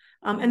you.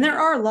 And there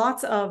are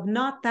lots of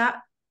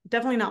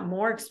definitely not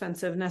more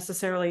expensive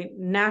necessarily,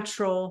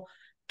 natural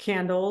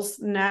candles,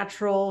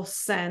 natural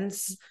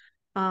scents,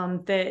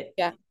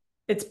 that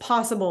it's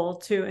possible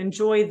to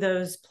enjoy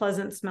those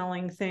pleasant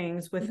smelling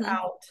things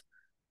without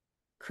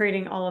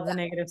creating all of the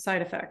negative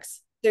side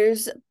effects.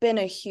 There's been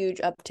a huge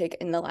uptick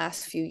in the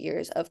last few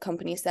years of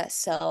companies that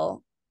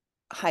sell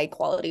high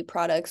quality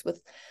products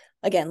with,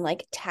 again,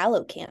 like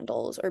tallow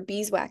candles or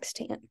beeswax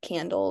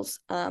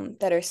candles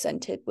that are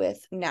scented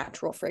with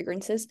natural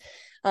fragrances.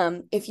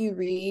 If you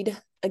read,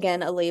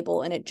 again, a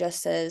label and it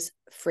just says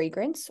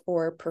fragrance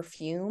or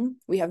perfume,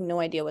 we have no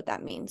idea what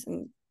that means.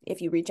 And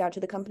if you reach out to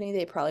the company,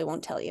 they probably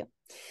won't tell you.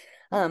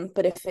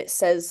 But if it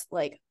says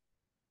like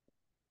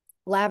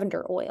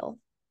lavender oil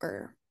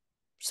or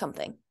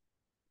something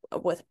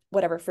with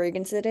whatever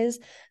fragrance it is,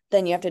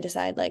 then you have to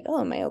decide like,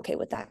 oh, am I okay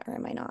with that or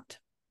am I not?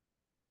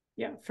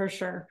 Yeah, for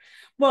sure.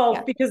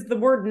 Well, because the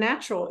word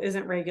natural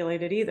isn't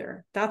regulated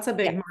either. That's a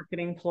big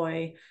marketing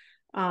ploy.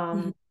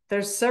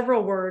 There's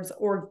several words,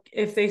 or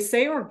if they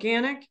say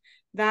organic,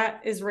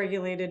 that is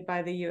regulated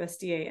by the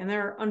USDA. And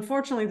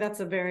unfortunately, that's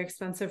a very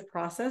expensive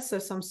process. So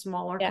some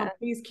smaller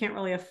companies can't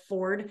really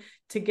afford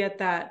to get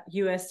that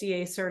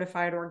USDA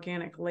certified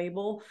organic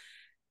label,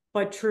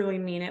 but truly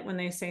mean it when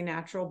they say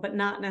natural, but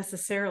not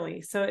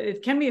necessarily. So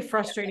it can be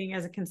frustrating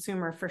as a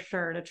consumer for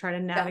sure to try to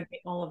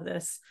navigate all of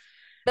this.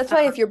 That's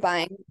why if you're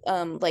buying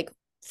like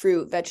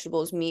fruit,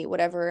 vegetables, meat,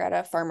 whatever at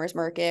a farmer's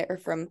market or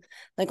from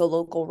like a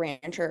local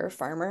rancher or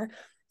farmer,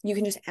 you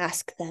can just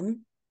ask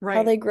them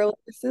how they grow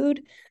their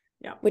food,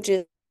 which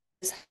is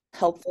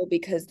helpful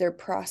because their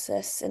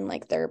process and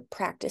like their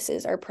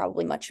practices are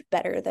probably much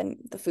better than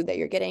the food that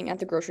you're getting at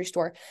the grocery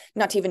store.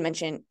 Not to even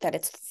mention that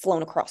it's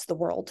flown across the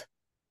world.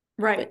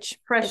 Which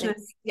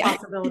freshness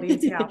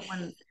possibilities.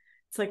 When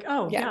it's like,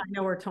 I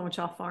know where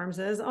Tomachaw Farms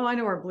is. Oh, I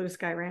know where Blue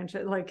Sky Ranch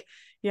is. Like,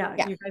 you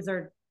guys are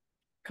a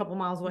couple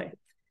miles away.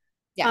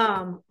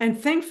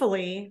 And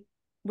thankfully,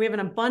 we have an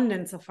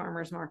abundance of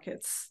farmers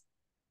markets.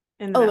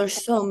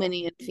 There's so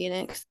many in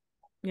Phoenix.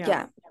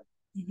 And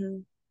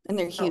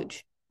they're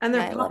huge. And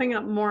they're popping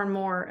up more and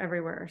more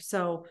everywhere.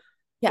 So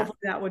hopefully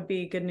that would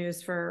be good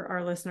news for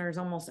our listeners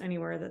almost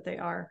anywhere that they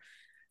are.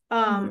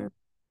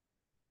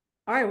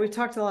 All right, we've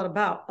talked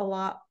about a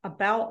lot.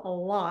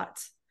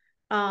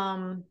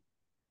 Trying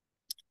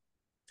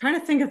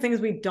to think of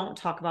things we don't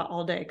talk about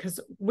all day, because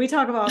we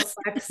talk about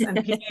sex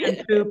and pee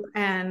and poop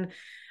and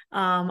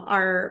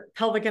our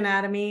pelvic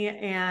anatomy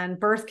and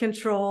birth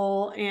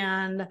control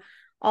and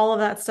all of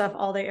that stuff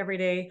all day, every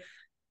day.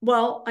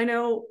 Well, I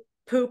know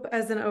poop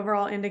as an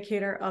overall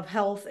indicator of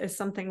health is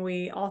something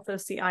we also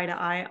see eye to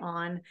eye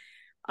on.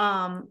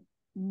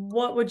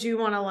 What would you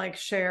want to like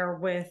share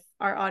with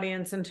our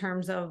audience in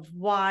terms of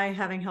why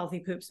having healthy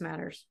poops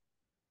matters?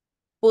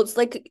 Well, it's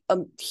like a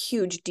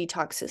huge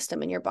detox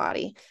system in your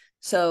body.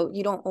 So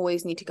you don't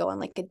always need to go on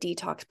like a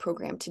detox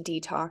program to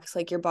detox.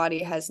 Like your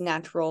body has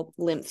natural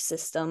lymph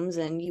systems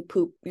and you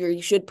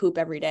should poop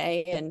every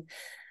day. And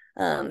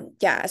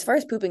Yeah, as far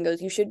as pooping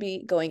goes, you should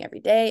be going every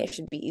day. It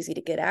should be easy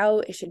to get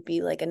out. It should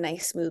be like a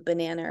nice smooth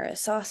banana or a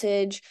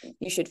sausage.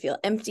 You should feel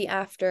empty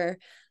after.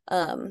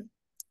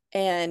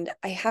 And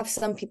I have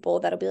some people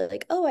that'll be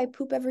like, oh, I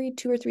poop every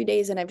 2 or 3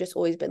 days, and I've just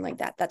always been like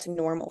that. That's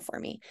normal for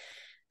me.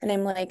 And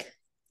I'm like,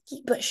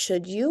 but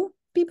should you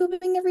be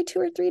pooping every 2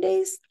 or 3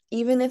 days?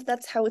 Even if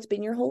that's how it's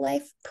been your whole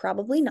life?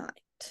 Probably not.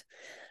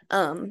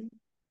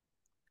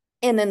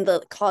 And then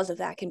the cause of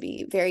that can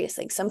be various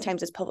things.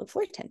 Sometimes it's pelvic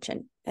floor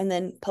tension, and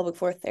then pelvic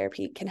floor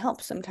therapy can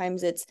help.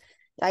 Sometimes it's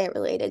diet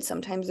related.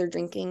 Sometimes they're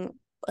drinking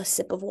a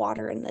sip of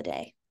water in the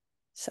day.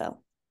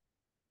 So,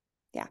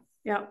 yeah.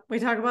 Yeah, we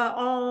talk about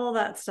all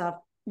that stuff.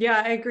 Yeah,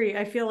 I agree.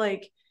 I feel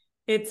like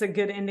it's a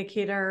good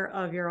indicator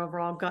of your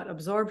overall gut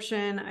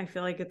absorption. I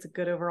feel like it's a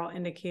good overall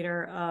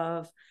indicator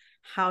of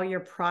how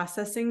you're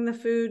processing the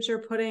foods you're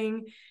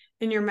putting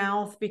in your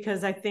mouth,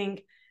 because I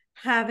think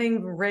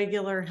having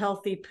regular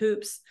healthy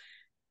poops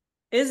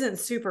isn't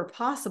super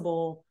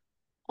possible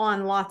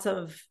on lots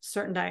of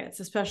certain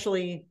diets,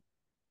 especially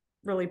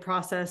really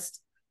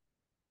processed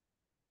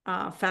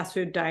fast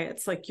food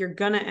diets. Like, you're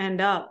going to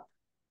end up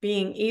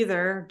being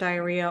either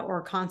diarrhea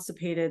or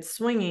constipated,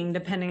 swinging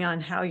depending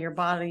on how your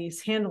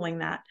body's handling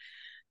that.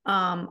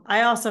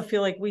 I also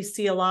feel like we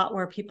see a lot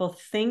where people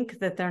think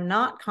that they're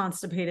not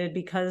constipated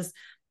because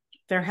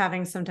they're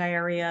having some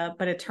diarrhea,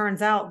 but it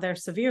turns out they're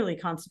severely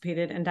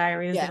constipated, and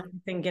diarrhea is the only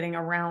thing getting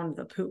around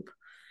the poop.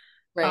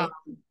 Right.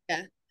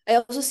 Yeah. I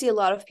also see a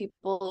lot of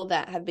people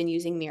that have been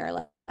using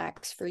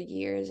Miralax for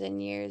years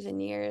and years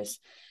and years.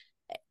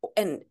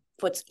 And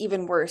what's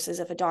even worse is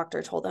if a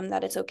doctor told them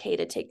that it's okay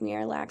to take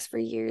Miralax for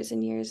years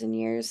and years and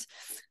years.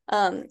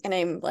 And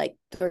I'm like,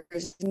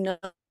 there's no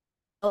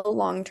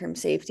long-term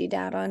safety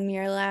data on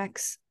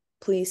Miralax.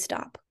 Please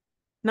stop.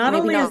 Not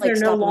Maybe only not is there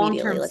like no stop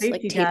immediately. long-term Let's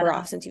safety like taper data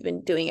off since you've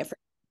been doing it for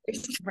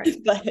years. Right.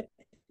 But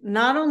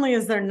not only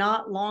is there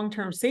not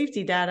long-term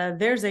safety data,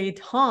 there's a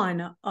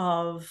ton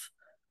of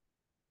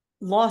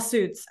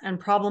lawsuits and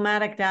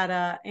problematic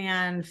data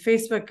and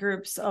Facebook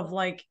groups of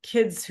like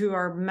kids who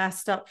are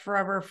messed up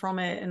forever from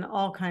it and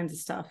all kinds of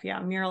stuff. Yeah,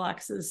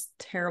 Miralax is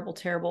terrible,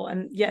 terrible.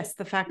 And yes,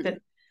 the fact that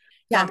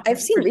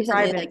I've seen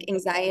recently it, like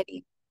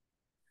anxiety.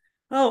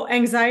 Oh,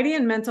 anxiety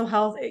and mental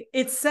health.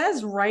 It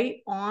says right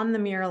on the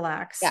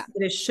Miralax that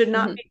it should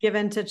not be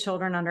given to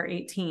children under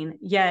 18.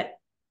 Yet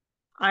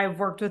I've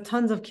worked with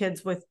tons of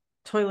kids with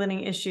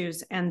toileting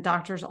issues, and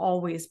doctors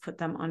always put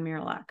them on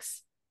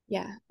Miralax.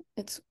 Yeah,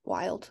 it's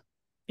wild.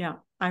 Yeah,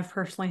 I've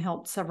personally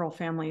helped several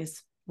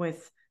families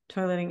with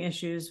toileting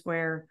issues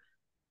where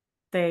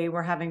they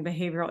were having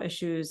behavioral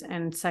issues,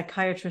 and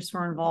psychiatrists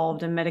were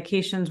involved and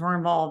medications were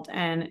involved,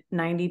 and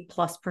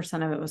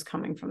 90+% of it was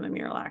coming from the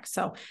Miralax.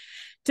 So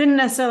didn't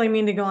necessarily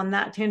mean to go on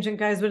that tangent,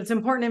 guys, but it's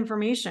important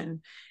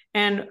information.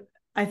 And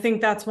I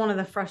think that's one of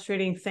the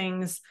frustrating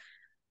things.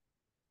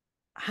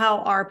 How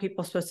are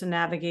people supposed to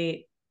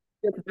navigate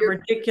the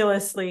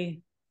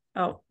ridiculously,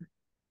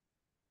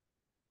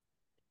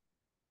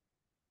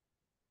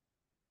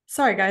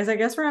 sorry guys, I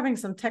guess we're having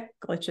some tech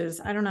glitches.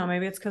 I don't know,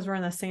 maybe it's because we're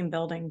in the same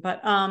building, but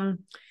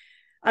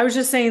I was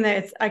just saying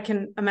that I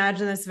can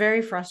imagine it's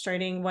very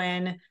frustrating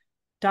when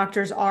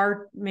doctors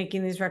are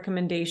making these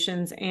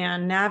recommendations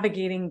and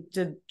navigating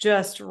the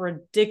just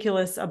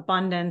ridiculous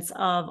abundance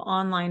of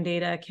online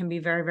data can be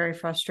very, very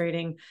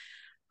frustrating.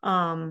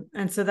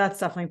 And so that's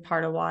definitely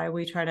part of why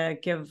we try to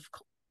give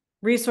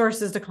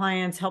resources to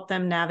clients, help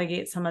them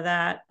navigate some of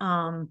that.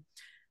 Emailed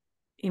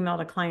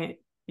a client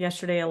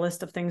yesterday a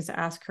list of things to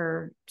ask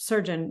her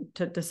surgeon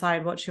to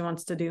decide what she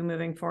wants to do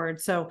moving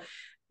forward. So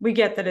we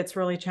get that it's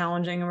really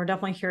challenging, and we're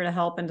definitely here to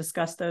help and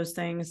discuss those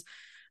things.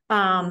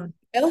 I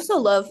also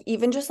love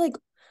even just like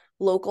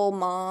local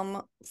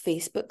mom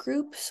Facebook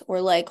groups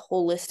or like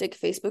holistic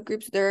Facebook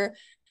groups. There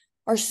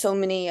are so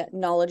many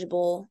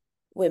knowledgeable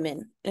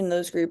women in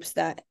those groups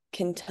that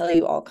can tell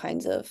you all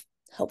kinds of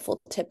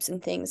helpful tips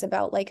and things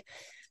about like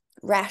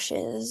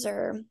rashes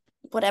or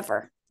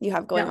whatever you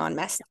have going on,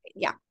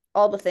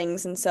 all the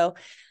things. And so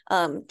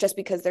just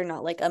because they're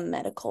not like a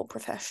medical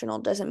professional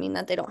doesn't mean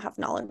that they don't have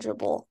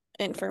knowledgeable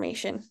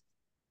information.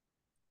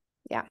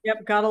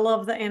 Yep. Gotta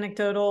love the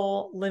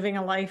anecdotal living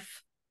a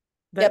life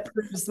that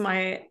proves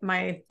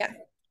my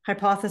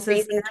hypothesis.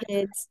 Raising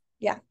kids.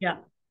 Yeah.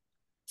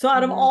 So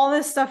out of all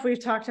this stuff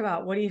we've talked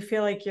about, what do you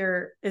feel like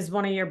is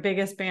one of your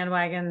biggest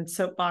bandwagon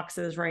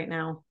soapboxes right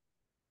now?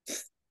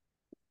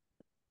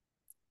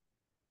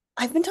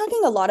 I've been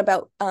talking a lot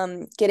about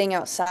getting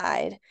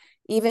outside,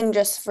 even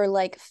just for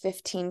like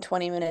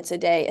 15-20 minutes a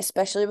day,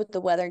 especially with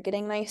the weather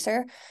getting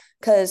nicer.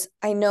 Because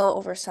I know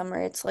over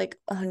summer it's like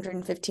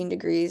 115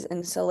 degrees.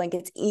 And so like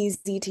it's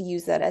easy to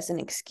use that as an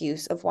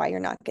excuse of why you're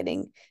not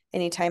getting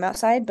any time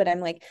outside. But I'm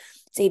like,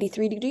 it's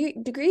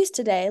 83 degrees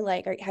today.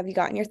 Like, have you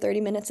gotten your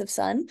 30 minutes of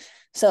sun?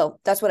 So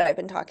that's what I've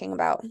been talking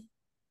about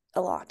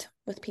a lot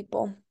with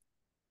people.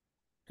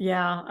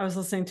 Yeah, I was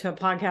listening to a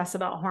podcast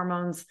about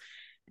hormones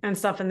and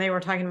stuff, and they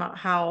were talking about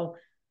how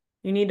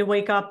you need to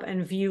wake up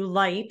and view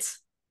light.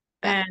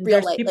 And real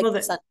there's light, people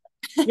like that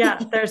Yeah,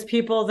 there's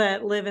people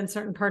that live in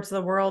certain parts of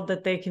the world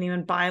that they can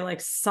even buy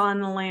like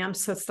sun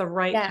lamps. So it's the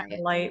right kind of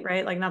light,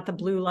 right? Like not the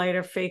blue light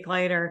or fake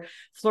light or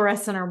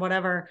fluorescent or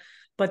whatever.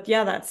 But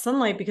yeah, that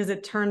sunlight, because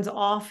it turns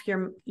off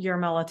your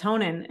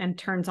melatonin and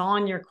turns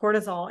on your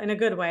cortisol in a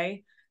good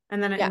way.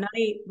 And then at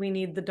night, we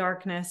need the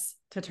darkness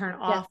to turn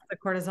off the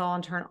cortisol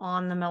and turn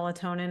on the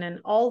melatonin and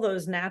all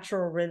those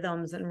natural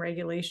rhythms and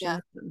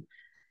regulations.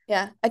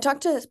 Yeah. I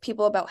talk to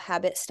people about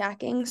habit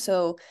stacking.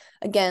 So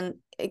again,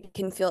 it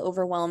can feel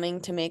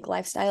overwhelming to make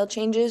lifestyle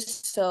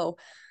changes. So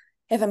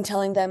if I'm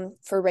telling them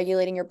for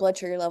regulating your blood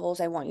sugar levels,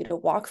 I want you to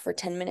walk for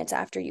 10 minutes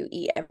after you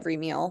eat every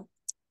meal,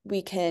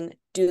 we can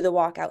do the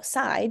walk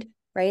outside,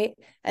 right?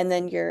 And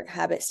then you're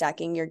habit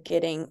stacking, you're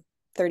getting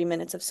 30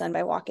 minutes of sun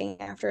by walking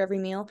after every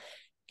meal,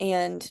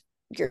 and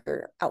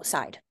you're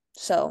outside.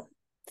 So,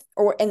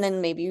 and then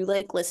maybe you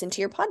like listen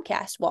to your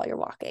podcast while you're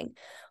walking,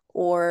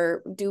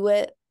 or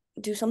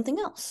do something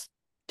else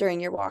during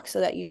your walk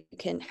so that you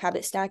can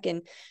habit stack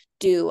and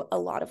do a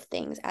lot of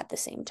things at the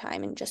same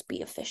time and just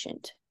be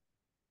efficient.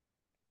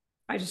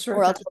 I just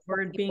wrote down the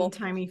word being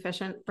time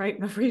efficient right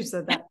before you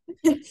said that.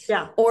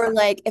 Yeah. Or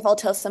like if I'll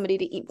tell somebody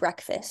to eat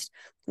breakfast,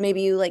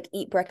 maybe you like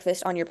eat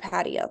breakfast on your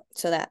patio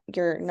so that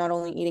you're not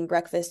only eating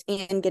breakfast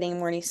and getting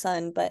morning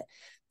sun, but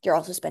you're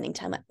also spending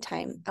time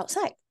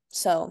outside.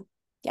 So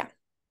yeah.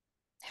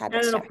 And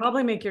it'll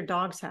probably make your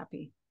dogs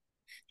happy.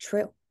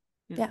 True.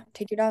 Yeah.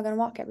 Take your dog on a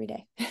walk every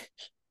day.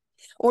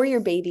 Or your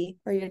baby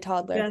or your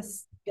toddler.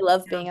 Yes. You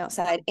love being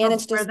outside. And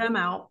helps it's just wear them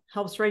out,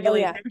 helps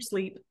regulate their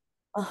sleep.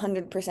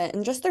 100%.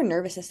 And just their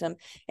nervous system.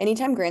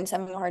 Anytime Grant's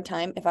having a hard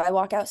time, if I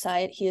walk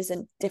outside, he is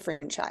a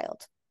different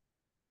child.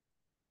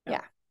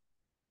 Yeah.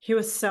 He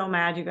was so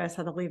mad you guys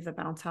had to leave the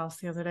bounce house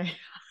the other day.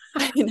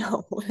 I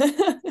know.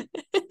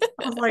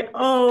 I was like,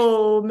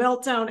 oh,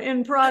 meltdown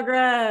in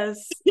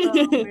progress.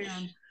 Oh,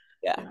 man.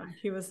 Yeah.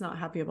 He was not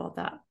happy about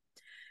that.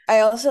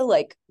 I also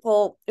it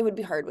would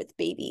be hard with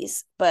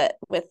babies, but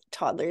with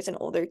toddlers and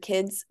older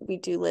kids, we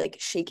do like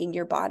shaking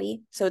your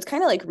body. So it's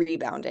kind of like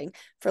rebounding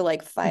for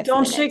like 5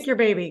 don't minutes. Shake your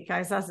baby,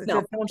 guys. That's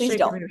no, don't please shake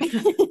don't. Your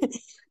baby.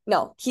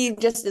 No, he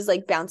just is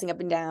like bouncing up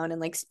and down and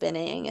like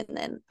spinning. And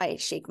then I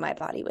shake my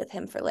body with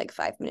him for like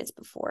 5 minutes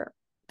before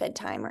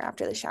bedtime or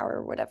after the shower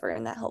or whatever.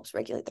 And that helps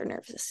regulate their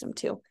nervous system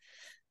too.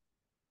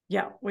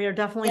 Yeah, we are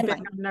definitely big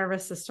on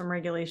nervous system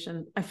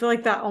regulation. I feel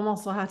like that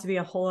almost will have to be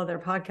a whole other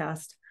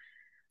podcast.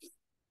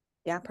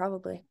 Yeah,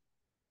 probably.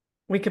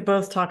 We could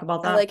both talk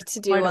about that. I like to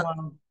do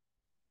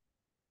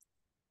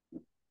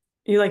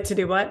You like to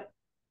do what?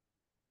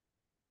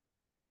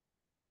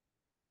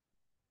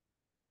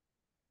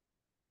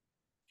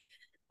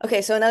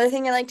 Okay, so another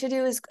thing I like to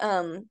do is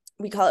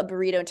we call it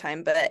burrito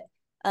time, but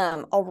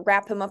I'll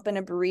wrap him up in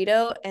a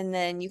burrito, and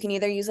then you can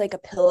either use like a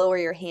pillow or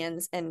your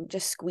hands and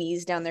just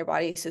squeeze down their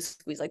body. So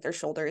squeeze like their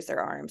shoulders, their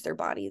arms, their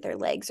body, their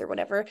legs, or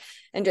whatever.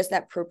 And just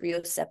that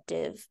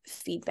proprioceptive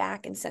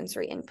feedback and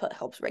sensory input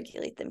helps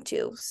regulate them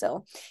too.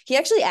 So he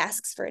actually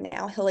asks for it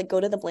now. He'll like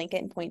go to the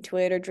blanket and point to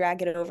it or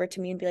drag it over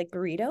to me and be like,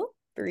 burrito?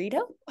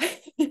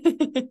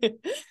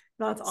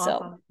 That's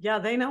awesome. Yeah,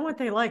 they know what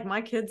they like.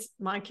 My kids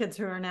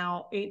who are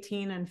now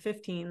 18 and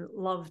 15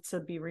 love to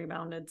be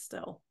rebounded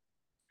still.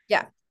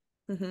 Yeah.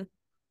 Mm-hmm.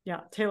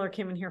 Yeah, Taylor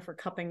came in here for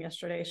cupping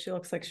yesterday. She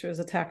looks like she was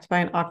attacked by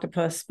an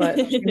octopus, but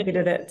she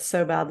needed it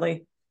so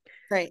badly.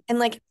 Right. And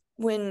like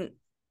when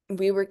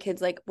we were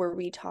kids, like were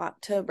we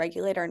taught to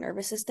regulate our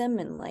nervous system,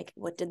 and like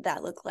what did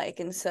that look like?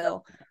 And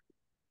so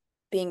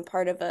being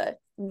part of a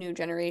new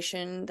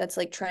generation that's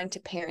like trying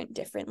to parent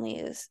differently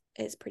is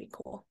pretty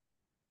cool.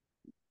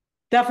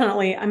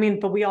 Definitely. I mean,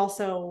 but we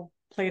also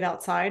played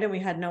outside and we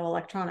had no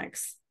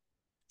electronics,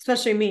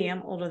 especially me.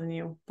 I'm older than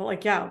you, but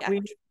like,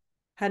 we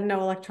had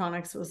no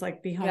electronics. It was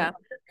like be home,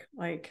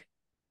 like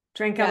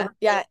drink out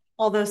of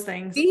all those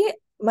things.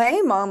 My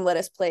mom let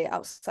us play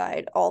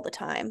outside all the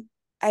time.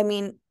 I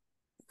mean,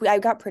 I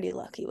got pretty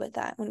lucky with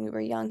that when we were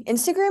young.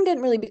 Instagram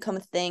didn't really become a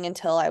thing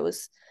until I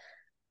was,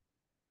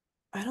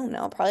 I don't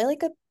know, probably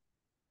like a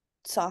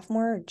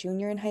sophomore or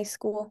junior in high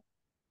school.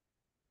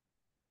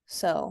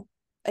 So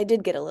I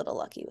did get a little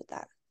lucky with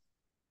that.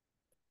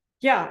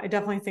 Yeah, I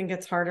definitely think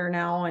it's harder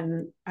now.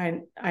 And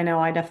I know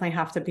I definitely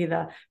have to be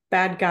the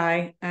bad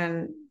guy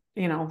and,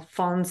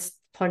 phones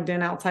plugged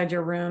in outside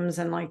your rooms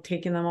and like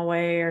taking them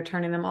away or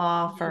turning them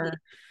off or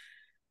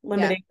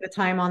limiting the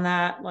time on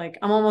that. Like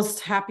I'm almost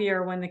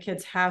happier when the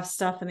kids have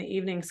stuff in the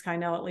evenings. I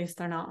know at least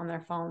they're not on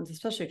their phones,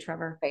 especially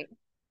Trevor. Right.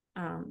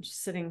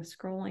 Just sitting,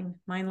 scrolling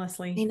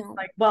mindlessly. I know.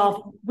 Like,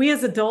 we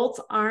as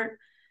adults aren't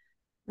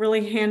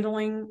really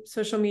handling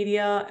social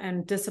media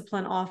and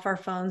discipline off our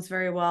phones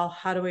very well.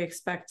 How do we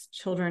expect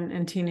children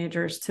and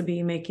teenagers to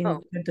be making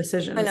good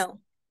decisions? I know.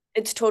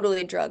 It's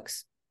totally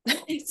drugs.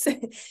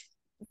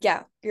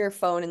 Your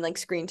phone and like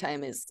screen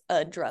time is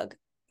a drug.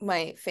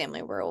 My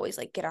family were always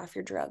like, get off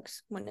your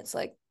drugs when it's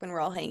like when we're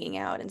all hanging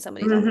out and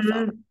somebody's on their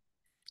phone.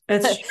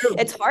 It's true.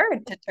 It's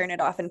hard to turn it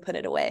off and put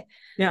it away.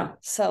 Yeah.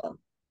 So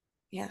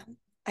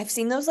I've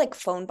seen those like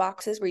phone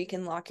boxes where you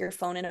can lock your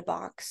phone in a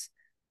box.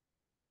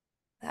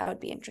 That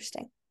would be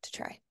interesting to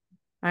try.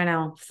 I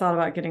know. Thought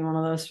about getting one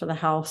of those for the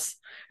house.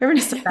 Or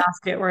just a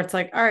basket where it's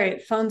like, all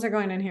right, phones are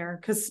going in here.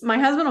 Because my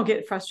husband will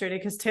get frustrated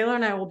because Taylor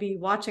and I will be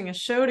watching a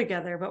show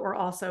together, but we're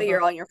also But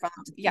you're on your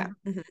phones. Yeah.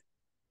 Mm-hmm.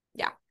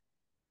 Yeah.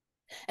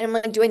 And I'm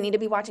like, do I need to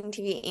be watching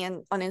TV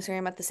and on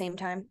Instagram at the same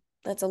time?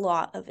 That's a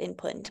lot of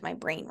input into my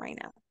brain right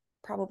now.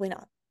 Probably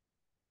not.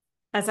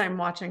 As I'm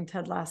watching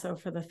Ted Lasso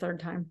for the third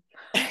time.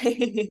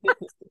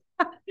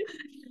 All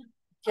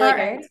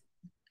right.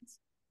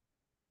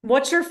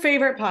 What's your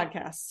favorite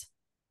podcast?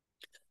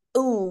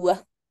 Ooh.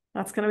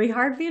 That's going to be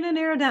hard for you to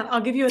narrow down.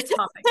 I'll give you a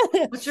topic.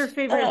 What's your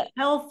favorite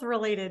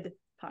health-related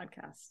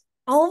podcast?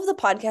 All of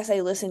the podcasts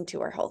I listen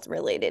to are health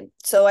related.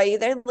 So I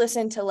either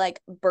listen to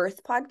like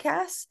birth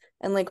podcasts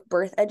and like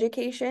birth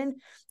education.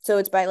 So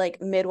it's by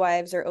like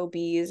midwives or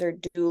OBs or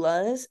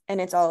doulas, and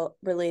it's all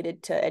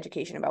related to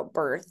education about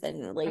birth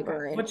and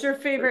labor. Okay. What's your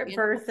favorite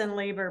birth and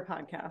labor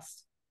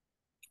podcast?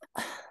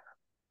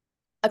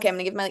 Okay, I'm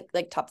gonna give my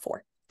like top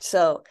 4.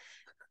 So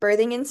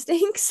Birthing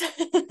Instincts,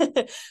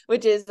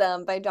 which is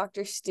by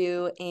Dr.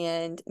 Stu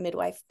and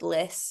midwife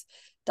Bliss.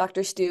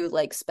 Dr. Stu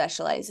like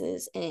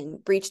specializes in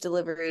breech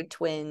delivery,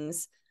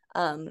 twins.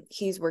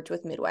 He's worked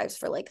with midwives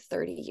for like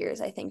 30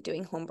 years, I think,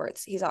 doing home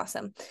births. He's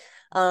awesome.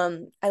 I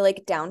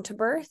like Down to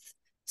Birth.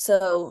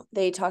 So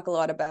they talk a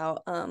lot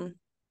about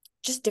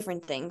just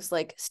different things,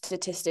 like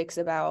statistics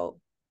about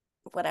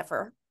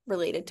whatever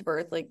related to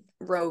birth, like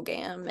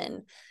ROGAM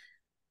and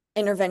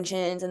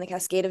interventions and the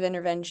cascade of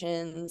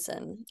interventions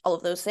and all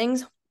of those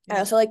things. Yeah. I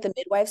also like the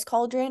Midwife's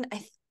Cauldron.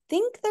 I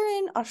think they're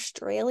in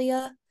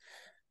Australia.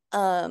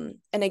 And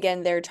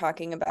again, they're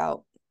talking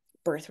about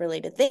birth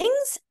related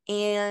things.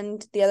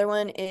 And the other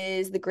one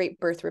is the Great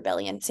Birth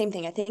Rebellion. Same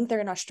thing. I think they're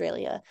in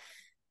Australia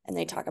and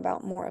they talk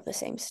about more of the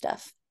same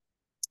stuff.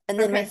 And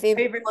then my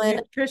favorite one,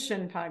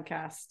 nutrition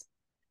podcast.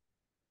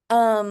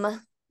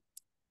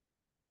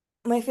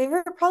 My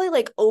favorite probably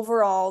like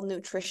overall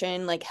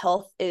nutrition, like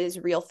health, is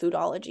Real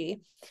Foodology.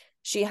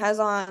 She has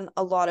on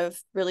a lot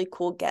of really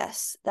cool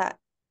guests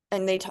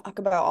and they talk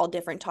about all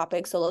different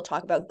topics. So they'll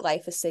talk about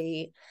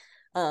glyphosate,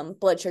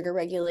 blood sugar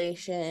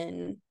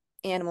regulation,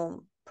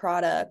 animal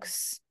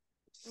products,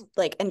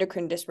 like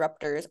endocrine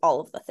disruptors, all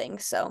of the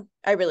things. So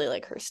I really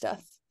like her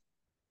stuff.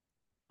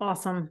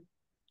 Awesome.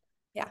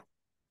 Yeah.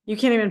 You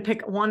can't even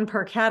pick one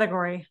per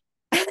category.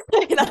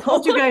 I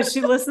told you guys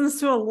she listens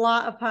to a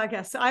lot of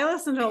podcasts. So I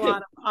listen to a lot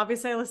of,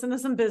 obviously I listen to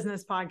some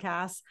business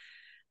podcasts.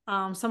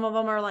 Some of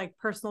them are like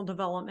personal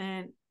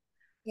development.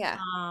 Yeah.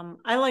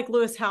 I like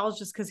Lewis Howes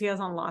just because he has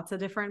on lots of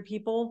different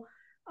people.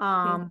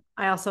 I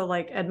also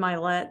like Ed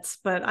Milet's,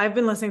 but I've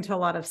been listening to a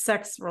lot of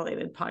sex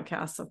related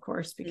podcasts, of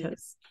course,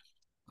 because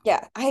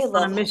I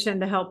love on a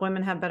mission to help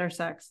women have better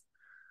sex.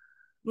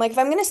 Like if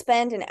I'm going to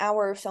spend an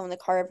hour or so in the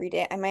car every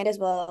day, I might as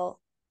well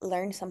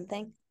learn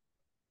something.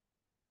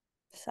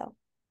 So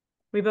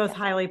we both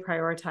highly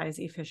prioritize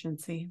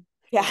efficiency.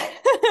 Yeah.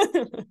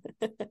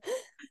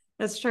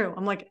 That's true.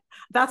 I'm like,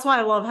 that's why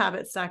I love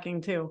habit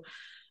stacking too.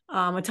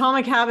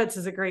 Atomic Habits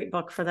is a great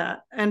book for that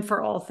and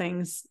for all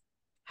things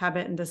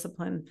habit and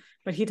discipline,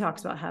 but he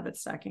talks about habit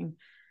stacking.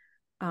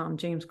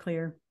 James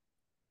Clear.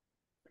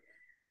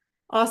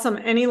 Awesome.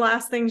 Any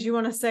last things you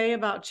want to say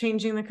about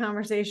changing the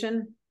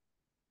conversation?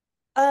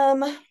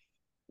 I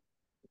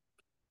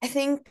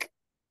think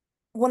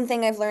one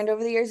thing I've learned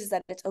over the years is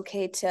that it's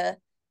okay to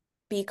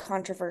be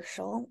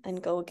controversial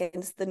and go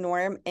against the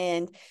norm.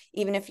 And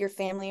even if your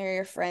family or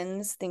your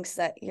friends thinks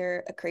that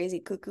you're a crazy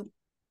cuckoo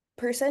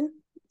person,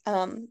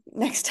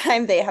 next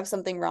time they have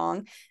something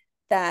wrong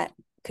that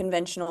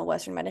conventional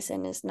Western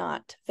medicine is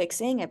not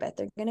fixing, I bet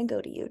they're going to go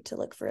to you to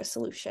look for a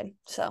solution.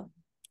 So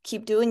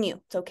keep doing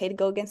you. It's okay to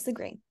go against the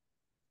grain.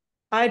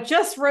 I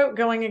just wrote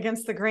going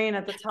against the grain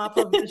at the top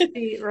of the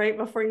sheet right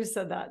before you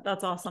said that.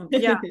 That's awesome.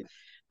 Yeah.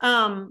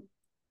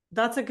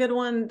 That's a good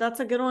one.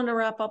 That's a good one to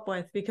wrap up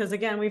with, because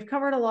again, we've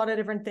covered a lot of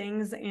different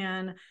things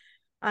and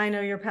I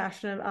know you're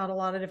passionate about a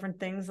lot of different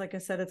things. Like I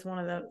said, it's one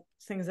of the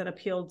things that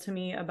appealed to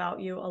me about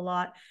you a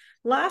lot.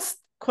 Last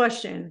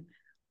question,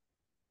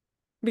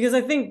 because I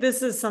think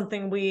this is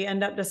something we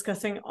end up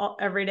discussing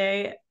every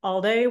day,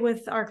 all day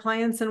with our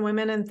clients and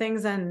women and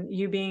things. And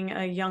you being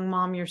a young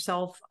mom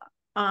yourself,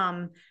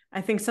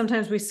 I think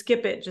sometimes we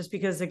skip it just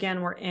because,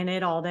 again, we're in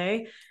it all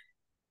day.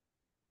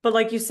 But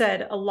like you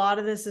said, a lot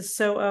of this is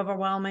so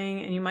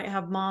overwhelming, and you might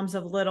have moms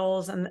of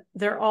littles and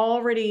they're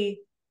already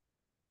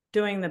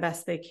doing the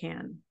best they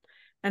can.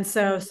 And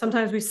so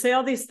sometimes we say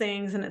all these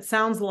things and it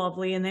sounds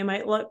lovely, and they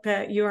might look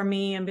at you or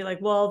me and be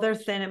like, well, they're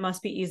thin, it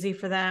must be easy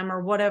for them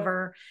or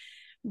whatever.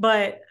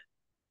 But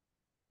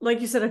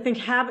like you said, I think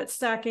habit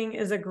stacking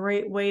is a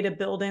great way to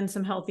build in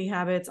some healthy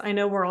habits. I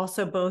know we're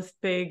also both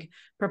big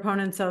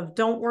proponents of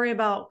don't worry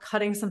about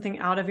cutting something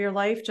out of your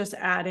life, just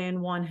add in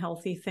one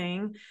healthy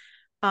thing.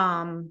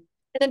 And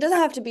it doesn't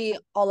have to be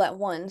all at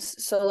once.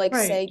 So like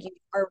say you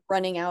are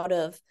running out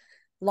of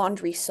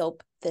laundry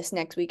soap this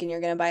next week and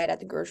you're going to buy it at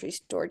the grocery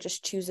store,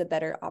 just choose a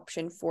better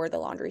option for the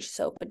laundry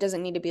soap. It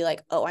doesn't need to be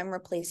like, oh, I'm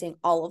replacing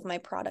all of my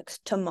products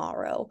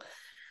tomorrow.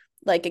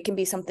 Like it can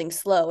be something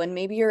slow, and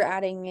maybe you're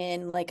adding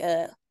in like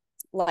a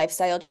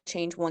lifestyle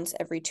change once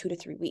every 2 to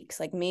 3 weeks.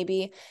 Like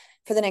maybe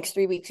for the next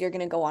 3 weeks, you're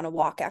going to go on a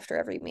walk after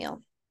every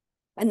meal.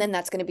 And then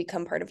that's going to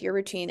become part of your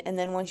routine. And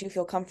then once you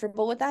feel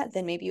comfortable with that,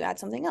 then maybe you add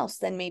something else.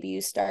 Then maybe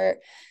you start,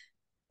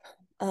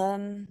 I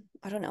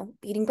don't know,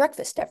 eating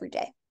breakfast every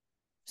day.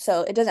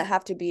 So it doesn't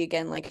have to be,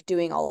 again, like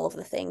doing all of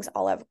the things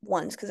all at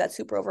once, because that's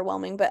super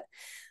overwhelming. But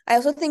I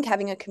also think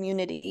having a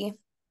community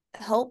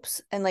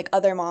helps, and like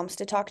other moms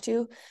to talk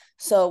to.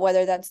 So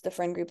whether that's the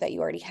friend group that you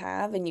already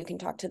have and you can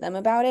talk to them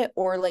about it,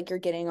 or like you're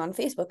getting on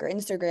Facebook or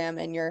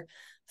Instagram and you're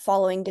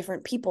following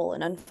different people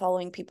and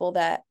unfollowing people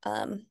that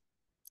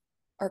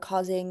are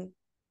causing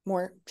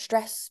more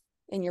stress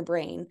in your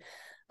brain.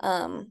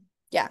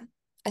 Yeah,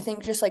 I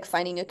think just like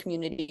finding a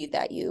community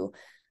that you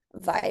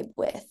vibe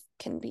with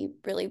can be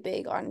really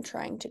big on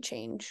trying to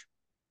change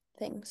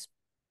things.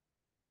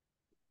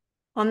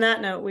 On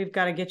that note, we've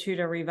got to get you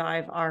to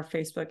revive our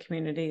Facebook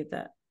community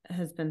that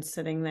has been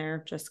sitting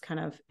there just kind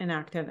of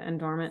inactive and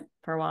dormant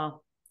for a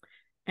while.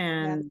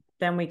 And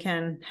then we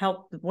can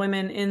help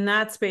women in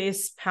that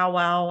space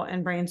powwow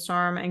and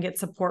brainstorm and get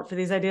support for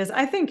these ideas.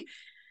 I think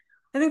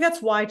that's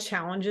why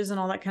challenges and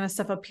all that kind of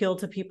stuff appeal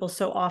to people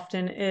so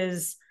often,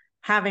 is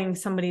having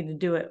somebody to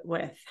do it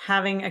with,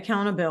 having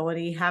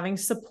accountability, having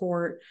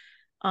support.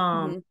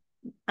 I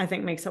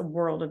think makes a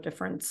world of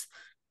difference.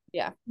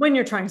 Yeah. When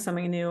you're trying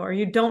something new or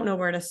you don't know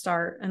where to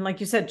start. And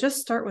like you said,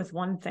 just start with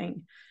one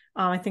thing.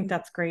 I think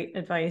that's great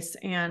advice.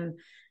 And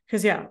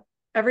because,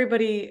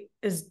 everybody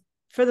is,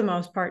 for the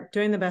most part,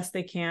 doing the best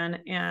they can.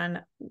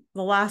 And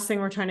the last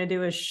thing we're trying to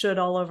do is should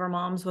all over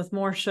moms with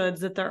more shoulds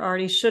that they're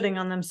already shoulding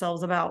on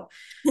themselves about.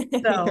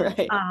 So,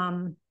 right.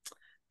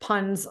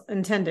 Puns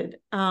intended.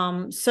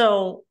 I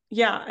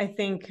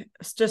think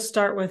just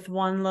start with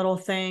one little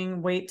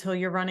thing, wait till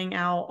you're running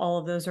out. All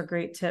of those are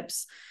great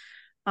tips.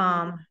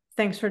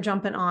 Thanks for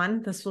jumping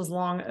on. This was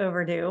long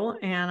overdue,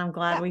 and I'm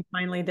glad we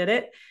finally did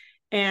it.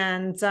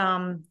 And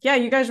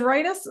you guys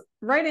write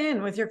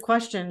in with your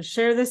questions,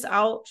 share this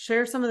out,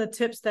 share some of the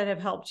tips that have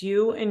helped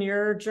you in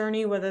your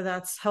journey, whether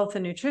that's health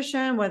and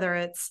nutrition, whether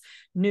it's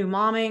new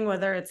momming,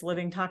 whether it's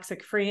living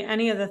toxic free,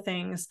 any of the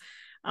things,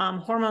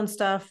 hormone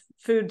stuff,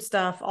 food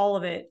stuff, all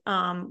of it.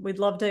 We'd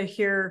love to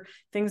hear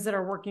things that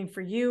are working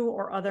for you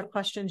or other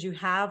questions you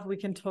have. We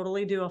can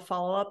totally do a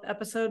follow-up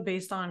episode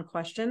based on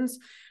questions.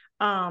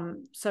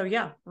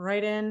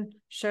 Write in,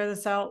 share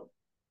this out,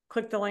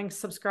 click the link,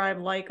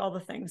 subscribe, like, all the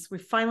things. We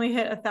finally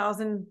hit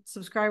 1,000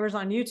 subscribers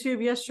on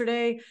YouTube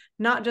yesterday,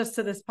 not just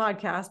to this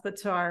podcast, but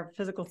to our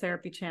physical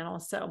therapy channel.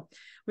 So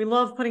we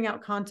love putting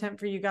out content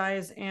for you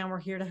guys, and we're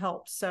here to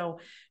help. So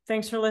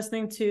thanks for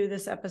listening to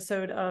this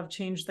episode of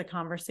Change the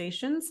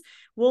Conversations.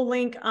 We'll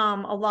link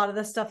a lot of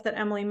the stuff that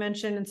Emily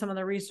mentioned and some of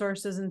the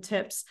resources and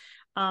tips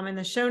in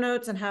the show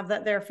notes, and have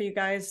that there for you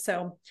guys.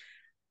 So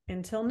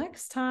until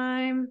next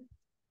time,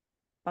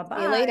 bye-bye.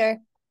 See you later.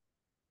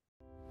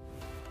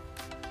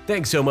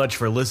 Thanks so much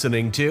for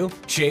listening to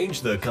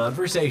Change the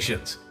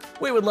Conversations.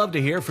 We would love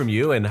to hear from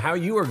you and how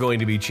you are going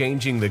to be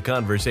changing the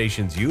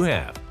conversations you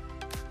have.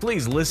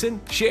 Please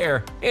listen,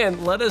 share,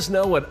 and let us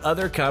know what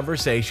other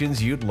conversations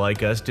you'd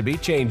like us to be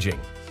changing.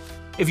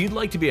 If you'd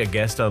like to be a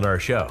guest on our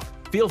show,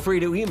 feel free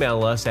to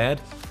email us at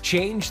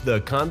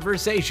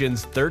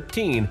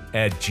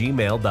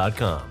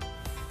changetheconversations13@gmail.com.